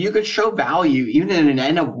 if you could show value, even in an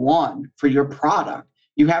N of 1 for your product,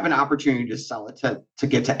 you have an opportunity to sell it to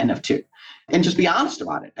get to N of 2. And just be honest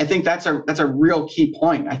about it. I think that's a real key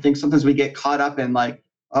point. I think sometimes we get caught up in like,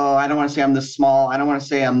 oh, I don't want to say I'm this small. I don't want to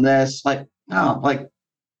say I'm this. Like, no, like,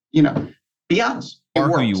 be honest. Are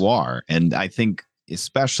who you are. And I think,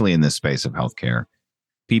 especially in this space of healthcare,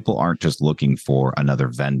 people aren't just looking for another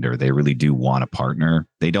vendor. They really do want a partner.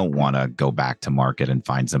 They don't want to go back to market and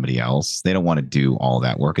find somebody else. They don't want to do all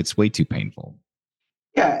that work. It's way too painful.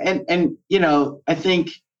 Yeah. And I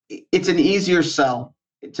think it's an easier sell.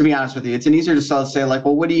 To be honest with you, it's an easier to sell to say like,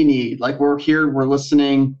 well, what do you need? Like, we're here, we're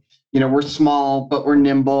listening, we're small, but we're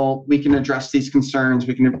nimble. We can address these concerns.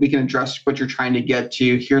 We can address what you're trying to get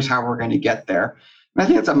to. Here's how we're going to get there. And I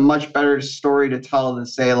think it's a much better story to tell than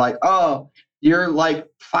say like, oh, you're like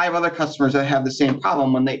 5 other customers that have the same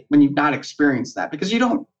problem when you've not experienced that, because you're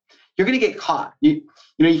going to get caught. You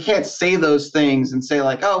can't say those things and say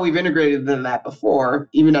like, oh, we've integrated that before,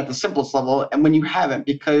 even at the simplest level. And when you haven't,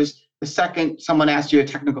 because the second someone asks you a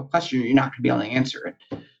technical question, you're not going to be able to answer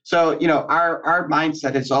it. So, our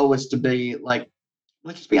mindset is always to be like,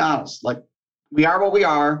 let's just be honest. Like, we are what we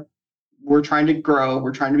are. We're trying to grow.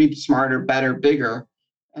 We're trying to be smarter, better, bigger.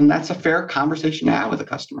 And that's a fair conversation to have with a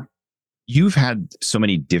customer. You've had so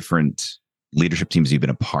many different leadership teams you've been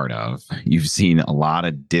a part of. You've seen a lot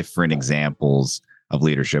of different examples of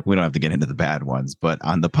leadership. We don't have to get into the bad ones, but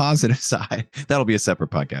on the positive side, that'll be a separate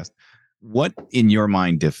podcast. What in your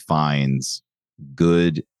mind defines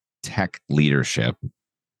good tech leadership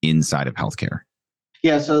inside of healthcare?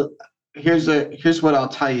 Yeah, so here's what I'll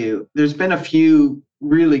tell you. There's been a few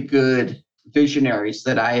really good visionaries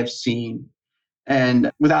that I have seen,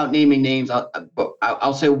 and without naming names,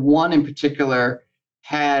 I'll say one in particular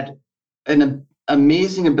had an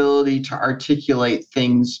amazing ability to articulate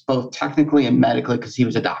things both technically and medically, because he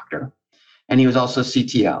was a doctor and he was also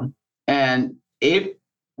CTO. And it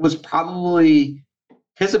was probably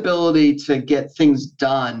his ability to get things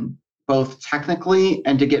done both technically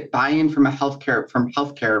and to get buy-in from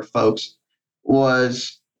healthcare folks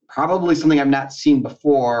was probably something I've not seen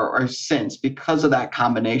before or since, because of that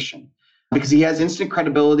combination. Because he has instant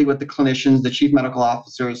credibility with the clinicians, the chief medical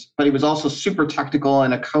officers, but he was also super technical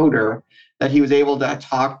and a coder that he was able to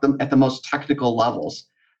talk them at the most technical levels.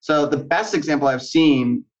 So the best example I've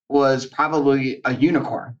seen was probably a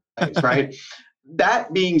unicorn, right?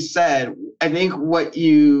 That being said, I think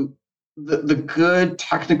the good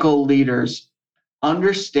technical leaders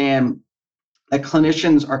understand that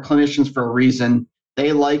clinicians are clinicians for a reason.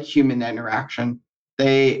 They like human interaction.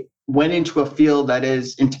 They went into a field that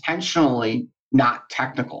is intentionally not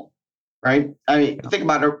technical, right? I mean, think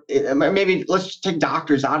about it. Maybe let's just take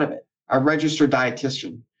doctors out of it. A registered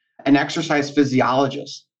dietitian, an exercise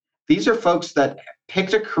physiologist. These are folks that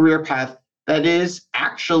picked a career path that is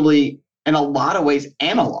actually, in a lot of ways,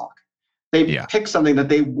 analog. They pick something that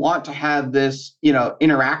they want to have this,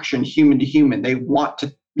 interaction human to human. They want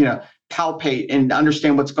to, palpate and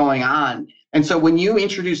understand what's going on. And so when you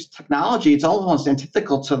introduce technology, it's almost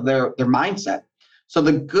antithetical to their mindset. So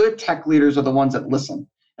the good tech leaders are the ones that listen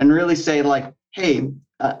and really say, like, hey,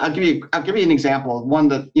 I'll give you an example of one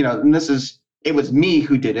that, and it was me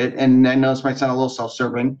who did it. And I know this might sound a little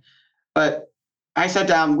self-serving, but I sat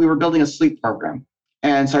down, we were building a sleep program.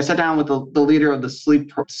 And so I sat down with the leader of the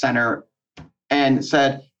sleep center and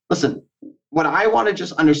said, listen, what I want to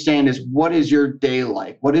just understand is, what is your day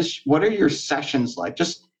like? What are your sessions like?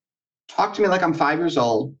 Just talk to me like I'm 5 years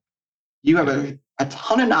old. You have a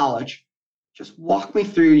ton of knowledge. Just walk me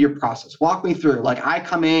through your process. Walk me through. Like, I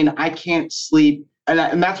come in, I can't sleep.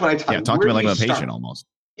 And that's what I tell you. Talk to me like I'm a patient almost.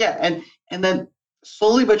 Yeah. And then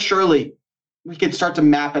slowly but surely, we could start to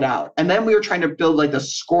map it out. And then we were trying to build like the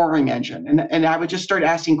scoring engine. And I would just start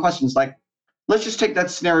asking questions like, let's just take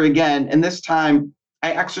that scenario again. And this time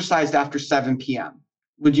I exercised after 7 p.m.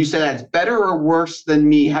 Would you say that's better or worse than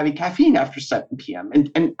me having caffeine after 7 p.m.?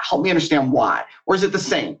 And help me understand why. Or is it the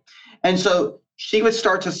same? And so she would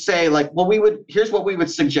start to say, like, well, here's what we would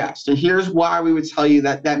suggest. And here's why we would tell you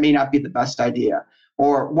that may not be the best idea.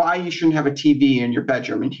 Or why you shouldn't have a TV in your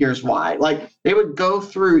bedroom. And here's why. Like, they would go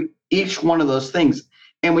through each one of those things.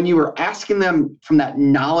 And when you were asking them from that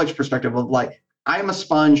knowledge perspective of, like, I'm a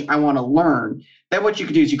sponge, I want to learn, then what you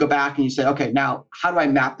could do is you go back and you say, okay, now how do I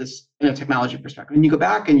map this in a technology perspective? And you go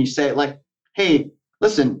back and you say, like, hey,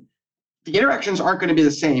 listen, the interactions aren't going to be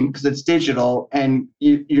the same because it's digital and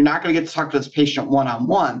you're not going to get to talk to this patient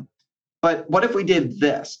one-on-one. But what if we did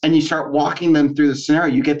this? And you start walking them through the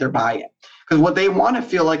scenario, you get their buy-in. Because what they want to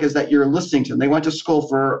feel like is that you're listening to them. They went to school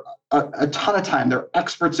for a ton of time. They're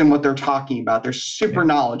experts in what they're talking about. They're super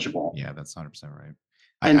knowledgeable. Yeah, that's 100% right.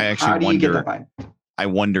 And I actually I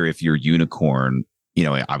wonder if your unicorn,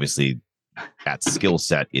 obviously that skill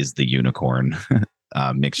set is the unicorn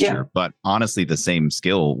mixture. Yeah. But honestly, the same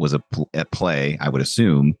skill was at play, I would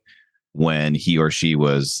assume, when he or she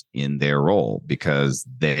was in their role, because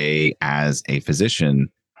they, as a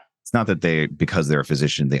physician, it's not that because they're a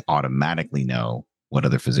physician, they automatically know what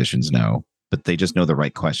other physicians know, but they just know the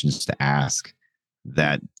right questions to ask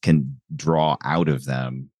that can draw out of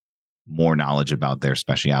them more knowledge about their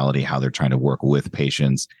specialty, how they're trying to work with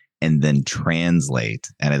patients, and then translate.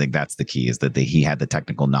 And I think that's the key, is that he had the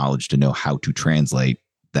technical knowledge to know how to translate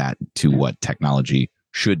that to what technology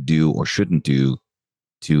should do or shouldn't do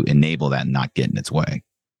to enable that and not get in its way.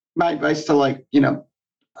 My advice to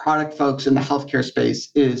product folks in the healthcare space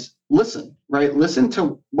is listen, right? Listen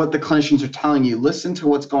to what the clinicians are telling you. Listen to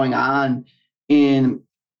what's going on in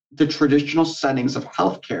the traditional settings of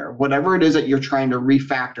healthcare, whatever it is that you're trying to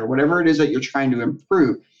refactor, whatever it is that you're trying to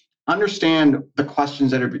improve. Understand the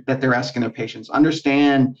questions that they're asking their patients.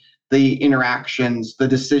 Understand the interactions, the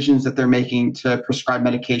decisions that they're making to prescribe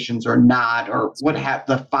medications or not, or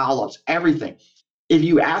the follow-ups, everything. If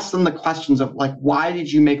you ask them the questions of, like, why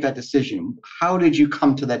did you make that decision? How did you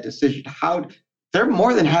come to that decision? They're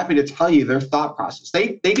more than happy to tell you their thought process.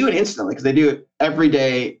 They do it instantly because they do it every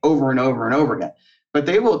day over and over and over again. But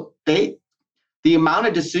the amount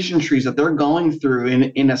of decision trees that they're going through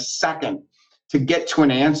in a second to get to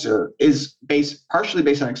an answer is partially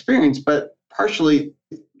based on experience, but partially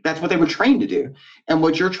that's what they were trained to do. And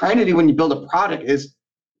what you're trying to do when you build a product is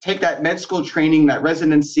take that med school training, that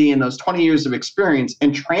residency, and those 20 years of experience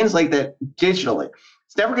and translate that digitally.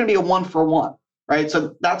 It's never going to be a 1-for-1, right?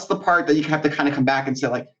 So that's the part that you have to kind of come back and say,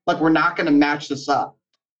 like, look, we're not going to match this up.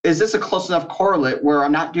 Is this a close enough correlate where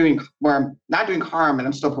I'm not doing harm and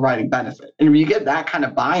I'm still providing benefit? And when you get that kind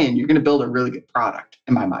of buy-in, you're going to build a really good product,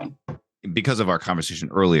 in my mind. Because of our conversation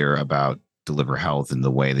earlier about Deliver Health and the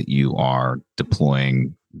way that you are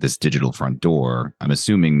deploying this digital front door, I'm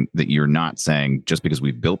assuming that you're not saying just because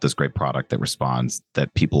we built this great product that responds,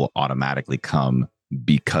 that people automatically come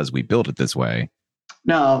because we built it this way.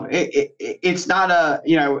 No, it's not I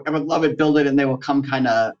would love it, build it, and they will come kind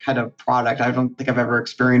of product. I don't think I've ever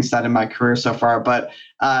experienced that in my career so far, but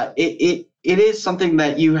it is something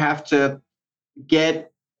that you have to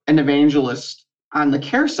get an evangelist on the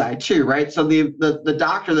care side too, right? So the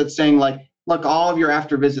doctor that's saying, like, look, all of your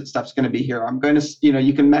after visit stuff's going to be here. I'm going to,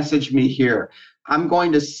 you can message me here. I'm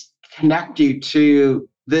going to connect you to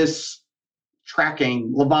this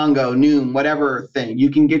tracking, Livongo, Noom, whatever thing. You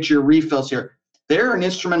can get your refills here. They're an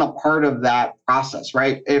instrumental part of that process,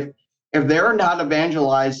 right? If If they're not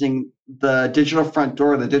evangelizing the digital front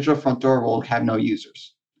door will have no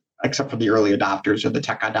users, except for the early adopters or the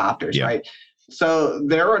tech adopters, Yeah. right? So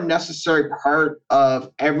they're a necessary part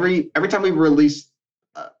of every time we release,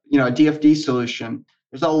 a DFD solution.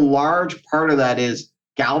 There's a large part of that is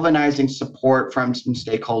galvanizing support from some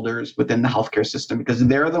stakeholders within the healthcare system, because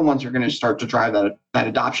they're the ones who are going to start to drive that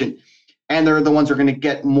adoption, and they're the ones who are going to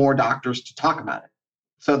get more doctors to talk about it.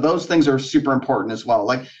 So those things are super important as well.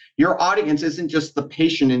 Like, your audience isn't just the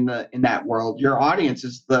patient in that world. Your audience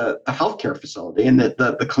is the healthcare facility and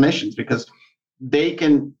the clinicians, because they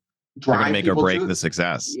can They're going drive to make or people break to the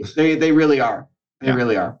success. They really are. They Yeah.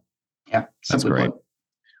 really are. Yeah, That's simply great. put.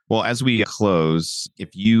 Well, as we close, if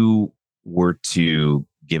you were to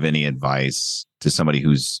give any advice to somebody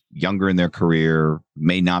who's younger in their career,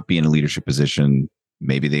 may not be in a leadership position,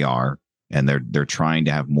 maybe they are, and they're trying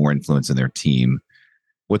to have more influence in their team,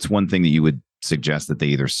 what's one thing that you would suggest that they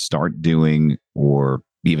either start doing or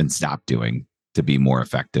even stop doing to be more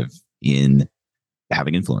effective in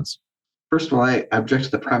having influence? First of all, I object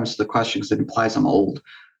to the premise of the question because it implies I'm old.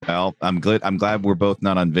 Well, I'm glad we're both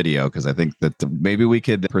not on video, because I think that maybe we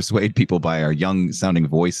could persuade people by our young sounding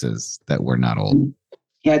voices that we're not old.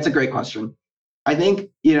 Yeah, it's a great question. I think,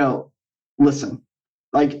 listen,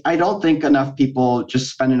 like, I don't think enough people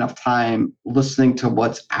just spend enough time listening to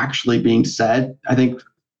what's actually being said. I think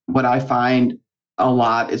what I find a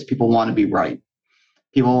lot is people want to be right.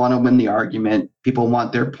 People want to win the argument. People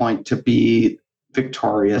want their point to be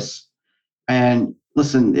victorious. And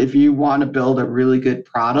listen, if you want to build a really good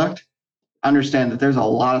product, understand that there's a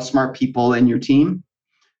lot of smart people in your team who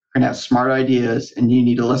are going to have smart ideas, and you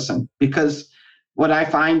need to listen. Because what I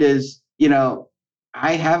find is,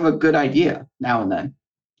 I have a good idea now and then.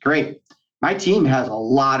 Great. My team has a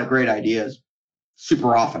lot of great ideas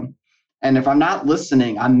super often. And if I'm not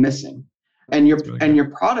listening, I'm missing. And your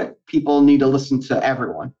product people need to listen to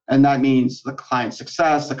everyone. And that means the client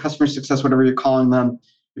success, the customer success, whatever you're calling them,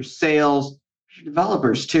 your sales, your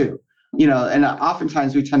developers too. And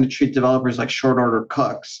oftentimes we tend to treat developers like short order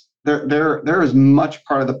cooks. They're as much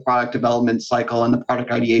part of the product development cycle and the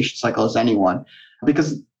product ideation cycle as anyone,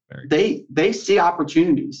 because they see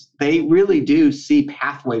opportunities. They really do see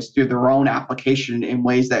pathways through their own application in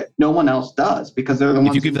ways that no one else does, because they're the ones.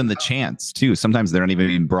 If you give them the chance too, sometimes they're not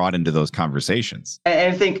even brought into those conversations.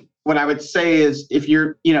 And I think what I would say is, if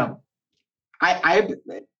you're, I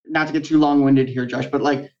not to get too long-winded here, Josh, but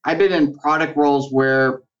like, I've been in product roles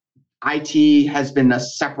where IT has been a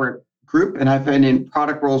separate group, and I've been in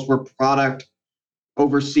product roles where product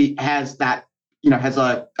has that, has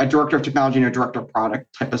a director of technology and a director of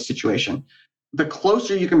product type of situation. The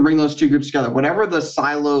closer you can bring those two groups together, whatever the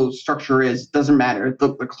silo structure is, doesn't matter.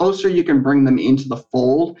 The closer you can bring them into the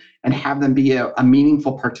fold and have them be a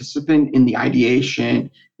meaningful participant in the ideation,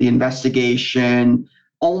 the investigation,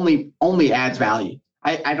 only adds value.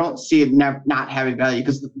 I don't see it not having value,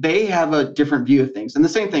 because they have a different view of things. And the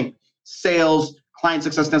same thing, sales, client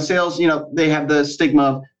success. Now, sales, they have the stigma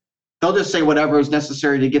of, they'll just say whatever is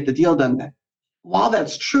necessary to get the deal done. While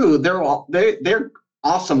that's true, they're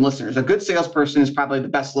awesome listeners. A good salesperson is probably the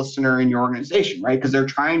best listener in your organization, right? Because they're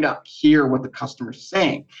trying to hear what the customer's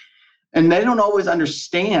saying, and they don't always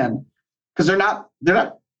understand, because they're not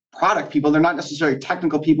product people. They're not necessarily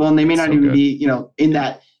technical people, and they may not even be, in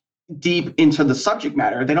that deep into the subject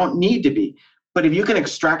matter. They don't need to be. But if you can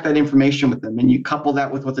extract that information with them, and you couple that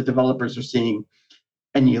with what the developers are seeing,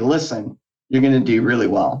 and you listen, you're going to do really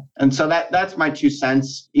well. And so that's my 2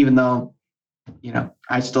 cents, even though,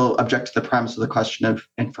 I still object to the premise of the question of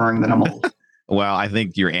inferring that I'm old. Well, I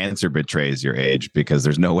think your answer betrays your age, because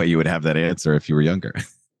there's no way you would have that answer if you were younger.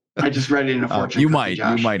 I just read it in a fortune cookie,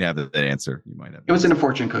 Josh. You might have that answer. You might have. It was in a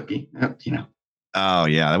fortune cookie, Oh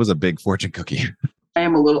yeah, that was a big fortune cookie. I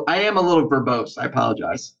am a little verbose. I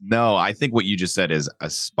apologize. No, I think what you just said is a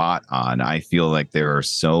spot on. I feel like there are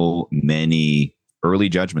so many early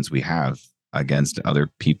judgments we have against other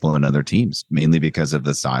people and other teams, mainly because of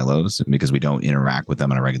the silos and because we don't interact with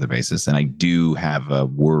them on a regular basis. And I do have a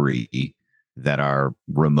worry that our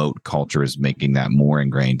remote culture is making that more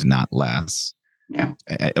ingrained, not less. Yeah.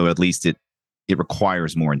 Or at least it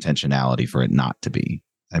requires more intentionality for it not to be.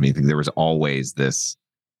 I mean, I think there was always this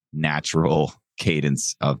natural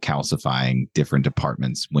cadence of calcifying different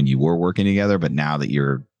departments when you were working together, but now that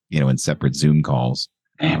you're, in separate Zoom calls.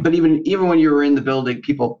 But even when you were in the building,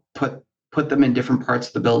 people put them in different parts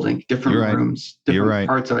of the building, different rooms, different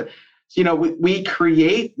parts of it. So, we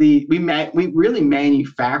create we really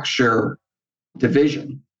manufacture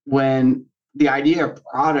division, when the idea of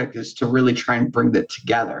product is to really try and bring that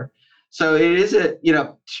together. So it is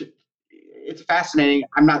it's fascinating.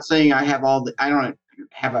 I'm not saying I have I don't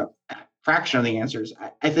have a fraction of the answers.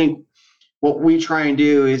 I think what we try and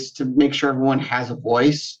do is to make sure everyone has a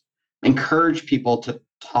voice, encourage people to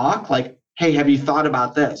talk. Like, hey, have you thought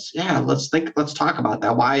about this? Yeah, let's talk about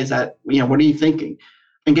that. Why is that? What are you thinking?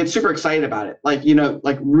 And get super excited about it.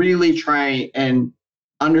 Like really try and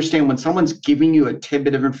understand when someone's giving you a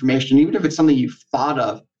tidbit of information, even if it's something you've thought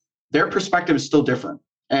of, their perspective is still different.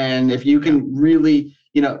 And if you can really,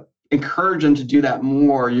 encourage them to do that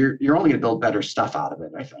more, you're only going to build better stuff out of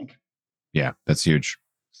it, I think. Yeah, that's huge.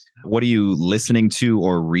 What are you listening to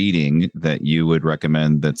or reading that you would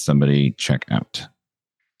recommend that somebody check out?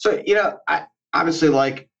 So, I obviously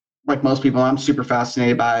like most people, I'm super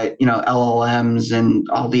fascinated by, LLMs and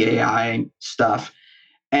all the AI stuff.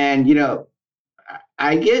 And,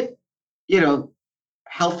 I get,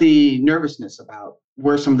 healthy nervousness about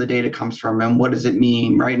where some of the data comes from and what does it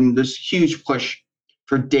mean, right? And there's huge push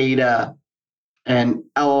for data and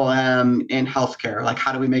LLM in healthcare. Like,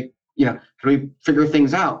 how do we figure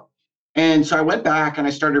things out? And so I went back and I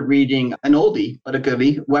started reading an oldie, but a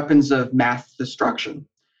goodie, Weapons of Math Destruction.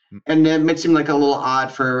 And it might seem like a little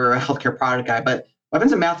odd for a healthcare product guy, but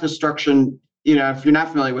Weapons of Math Destruction, if you're not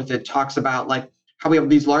familiar with it, talks about like how we have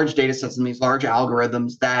these large data sets and these large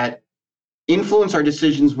algorithms that influence our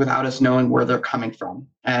decisions without us knowing where they're coming from.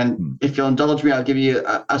 And if you'll indulge me, I'll give you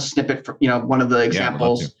a snippet from, one of the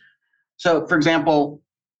examples. Yeah, so, for example,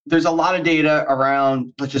 there's a lot of data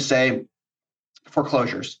around, let's just say,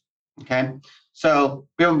 foreclosures. Okay. So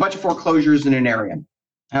we have a bunch of foreclosures in an area,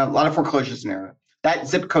 a lot of foreclosures in an area. That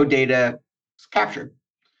zip code data is captured.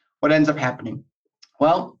 What ends up happening?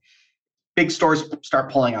 Well, big stores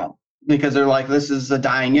start pulling out because they're like, this is a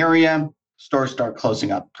dying area. Stores start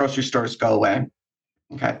closing up. Grocery stores go away.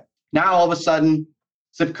 Okay. Now, all of a sudden,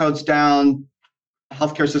 zip codes down,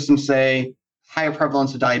 healthcare systems say higher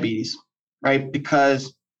prevalence of diabetes, right?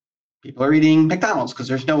 Because people are eating McDonald's because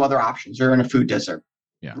there's no other options. They're in a food desert.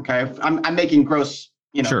 Yeah. Okay. I'm making gross,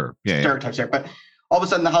 sure. stereotypes here, but all of a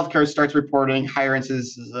sudden the healthcare starts reporting higher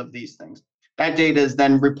incidences of these things. That data is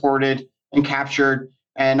then reported and captured,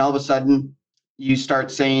 and all of a sudden you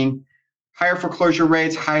start saying higher foreclosure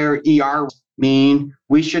rates, higher ER mean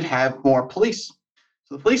we should have more police.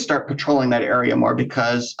 So the police start patrolling that area more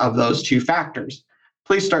because of those two factors.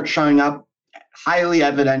 Police start showing up, highly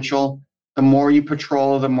evidential. The more you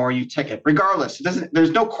patrol, the more you ticket. Regardless,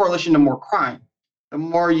 there's no correlation to more crime. The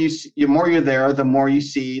more you're there, the more you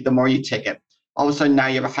see, the more you ticket. All of a sudden, now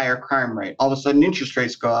you have a higher crime rate. All of a sudden, interest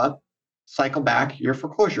rates go up. Cycle back, your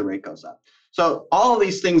foreclosure rate goes up. So all of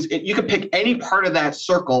these things, you could pick any part of that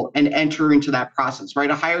circle and enter into that process, right?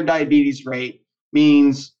 A higher diabetes rate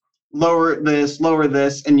means lower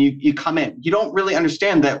this, and you come in. You don't really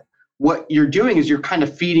understand that what you're doing is you're kind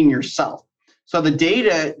of feeding yourself. So the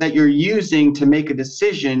data that you're using to make a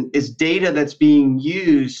decision is data that's being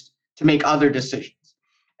used to make other decisions.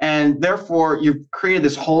 And therefore, you've created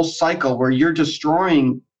this whole cycle where you're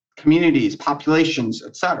destroying communities, populations,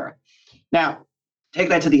 et cetera. Now, take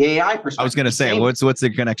that to the AI perspective. I was going to say, what's the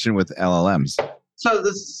connection with LLMs? So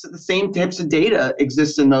the same types of data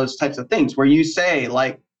exist in those types of things where you say,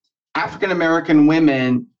 like, African-American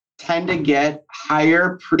women tend to get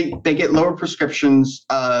they get lower prescriptions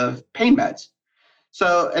of pain meds.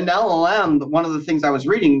 So an LLM, one of the things I was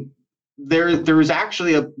reading, there was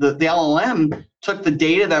actually the LLM took the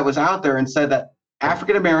data that was out there and said that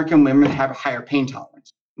African-American women have a higher pain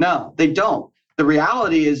tolerance. No, they don't. The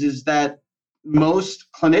reality is that most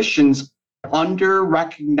clinicians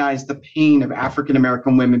under-recognize the pain of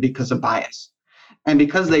African-American women because of bias. And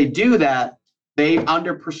because they do that, they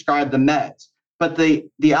under-prescribe the meds. But the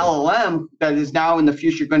LLM that is now in the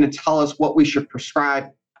future going to tell us what we should prescribe,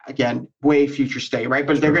 again, way future state, right?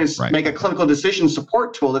 But they're going to make a clinical decision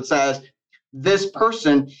support tool that says, this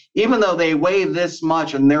person, even though they weigh this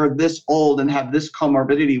much and they're this old and have this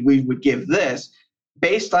comorbidity, we would give this.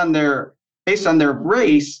 Based on their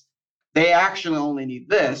race, they actually only need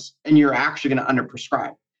this, and you're actually going to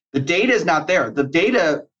underprescribe. The data is not there. The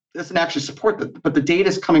data doesn't actually support that, but the data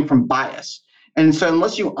is coming from bias. And so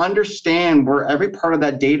unless you understand where every part of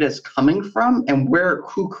that data is coming from and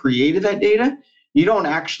who created that data, you don't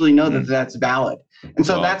actually know that that's valid. And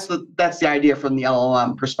so that's the idea from the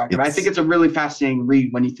LLM perspective. I think it's a really fascinating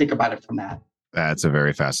read when you think about it from that. That's a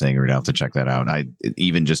very fascinating read. I'll have to check that out.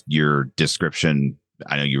 Even just your description,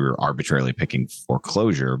 I know you were arbitrarily picking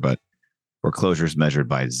foreclosure, but foreclosure is measured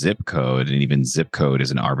by zip code, and even zip code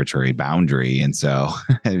is an arbitrary boundary. And so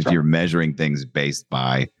if you're measuring things based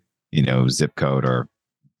by, zip code, or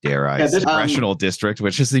dare I say, congressional district,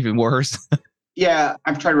 which is even worse. Yeah,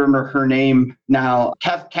 I'm trying to remember her name now.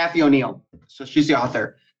 Kathy O'Neill. So she's the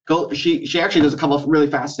author. go. She actually does a couple of really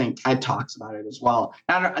fascinating TED Talks about it as well.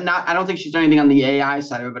 I don't think she's done anything on the AI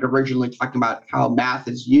side of it, but originally talking about how math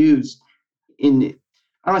is used in,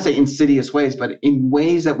 I don't want to say insidious ways, but in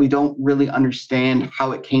ways that we don't really understand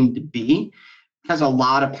how it came to be. It has a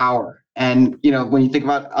lot of power. And, when you think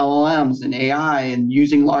about LLMs and AI and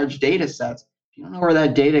using large data sets, if you don't know where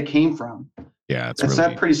that data came from, that's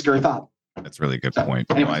a pretty scary thought. That's a really good point.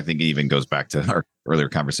 Anyway. I think it even goes back to our earlier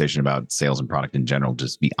conversation about sales and product in general.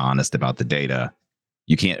 Just be honest about the data.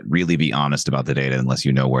 You can't really be honest about the data unless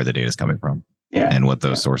you know where the data is coming from and what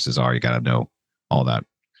those sources are. You got to know all that.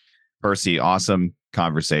 Percy, awesome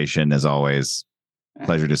conversation as always.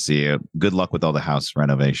 Pleasure to see you. Good luck with all the house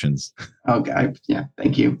renovations. Okay. Yeah.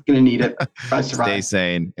 Thank you. Gonna need it. Stay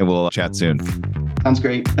sane, and we'll chat soon. Sounds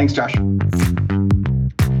great. Thanks, Josh.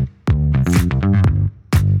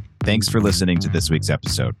 Thanks for listening to this week's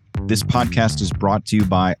episode. This podcast is brought to you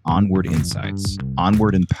by Onward Insights.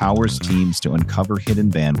 Onward empowers teams to uncover hidden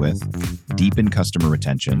bandwidth, deepen customer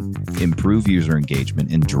retention, improve user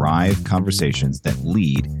engagement, and drive conversations that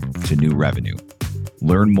lead to new revenue.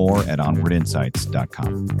 Learn more at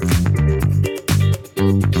onwardinsights.com.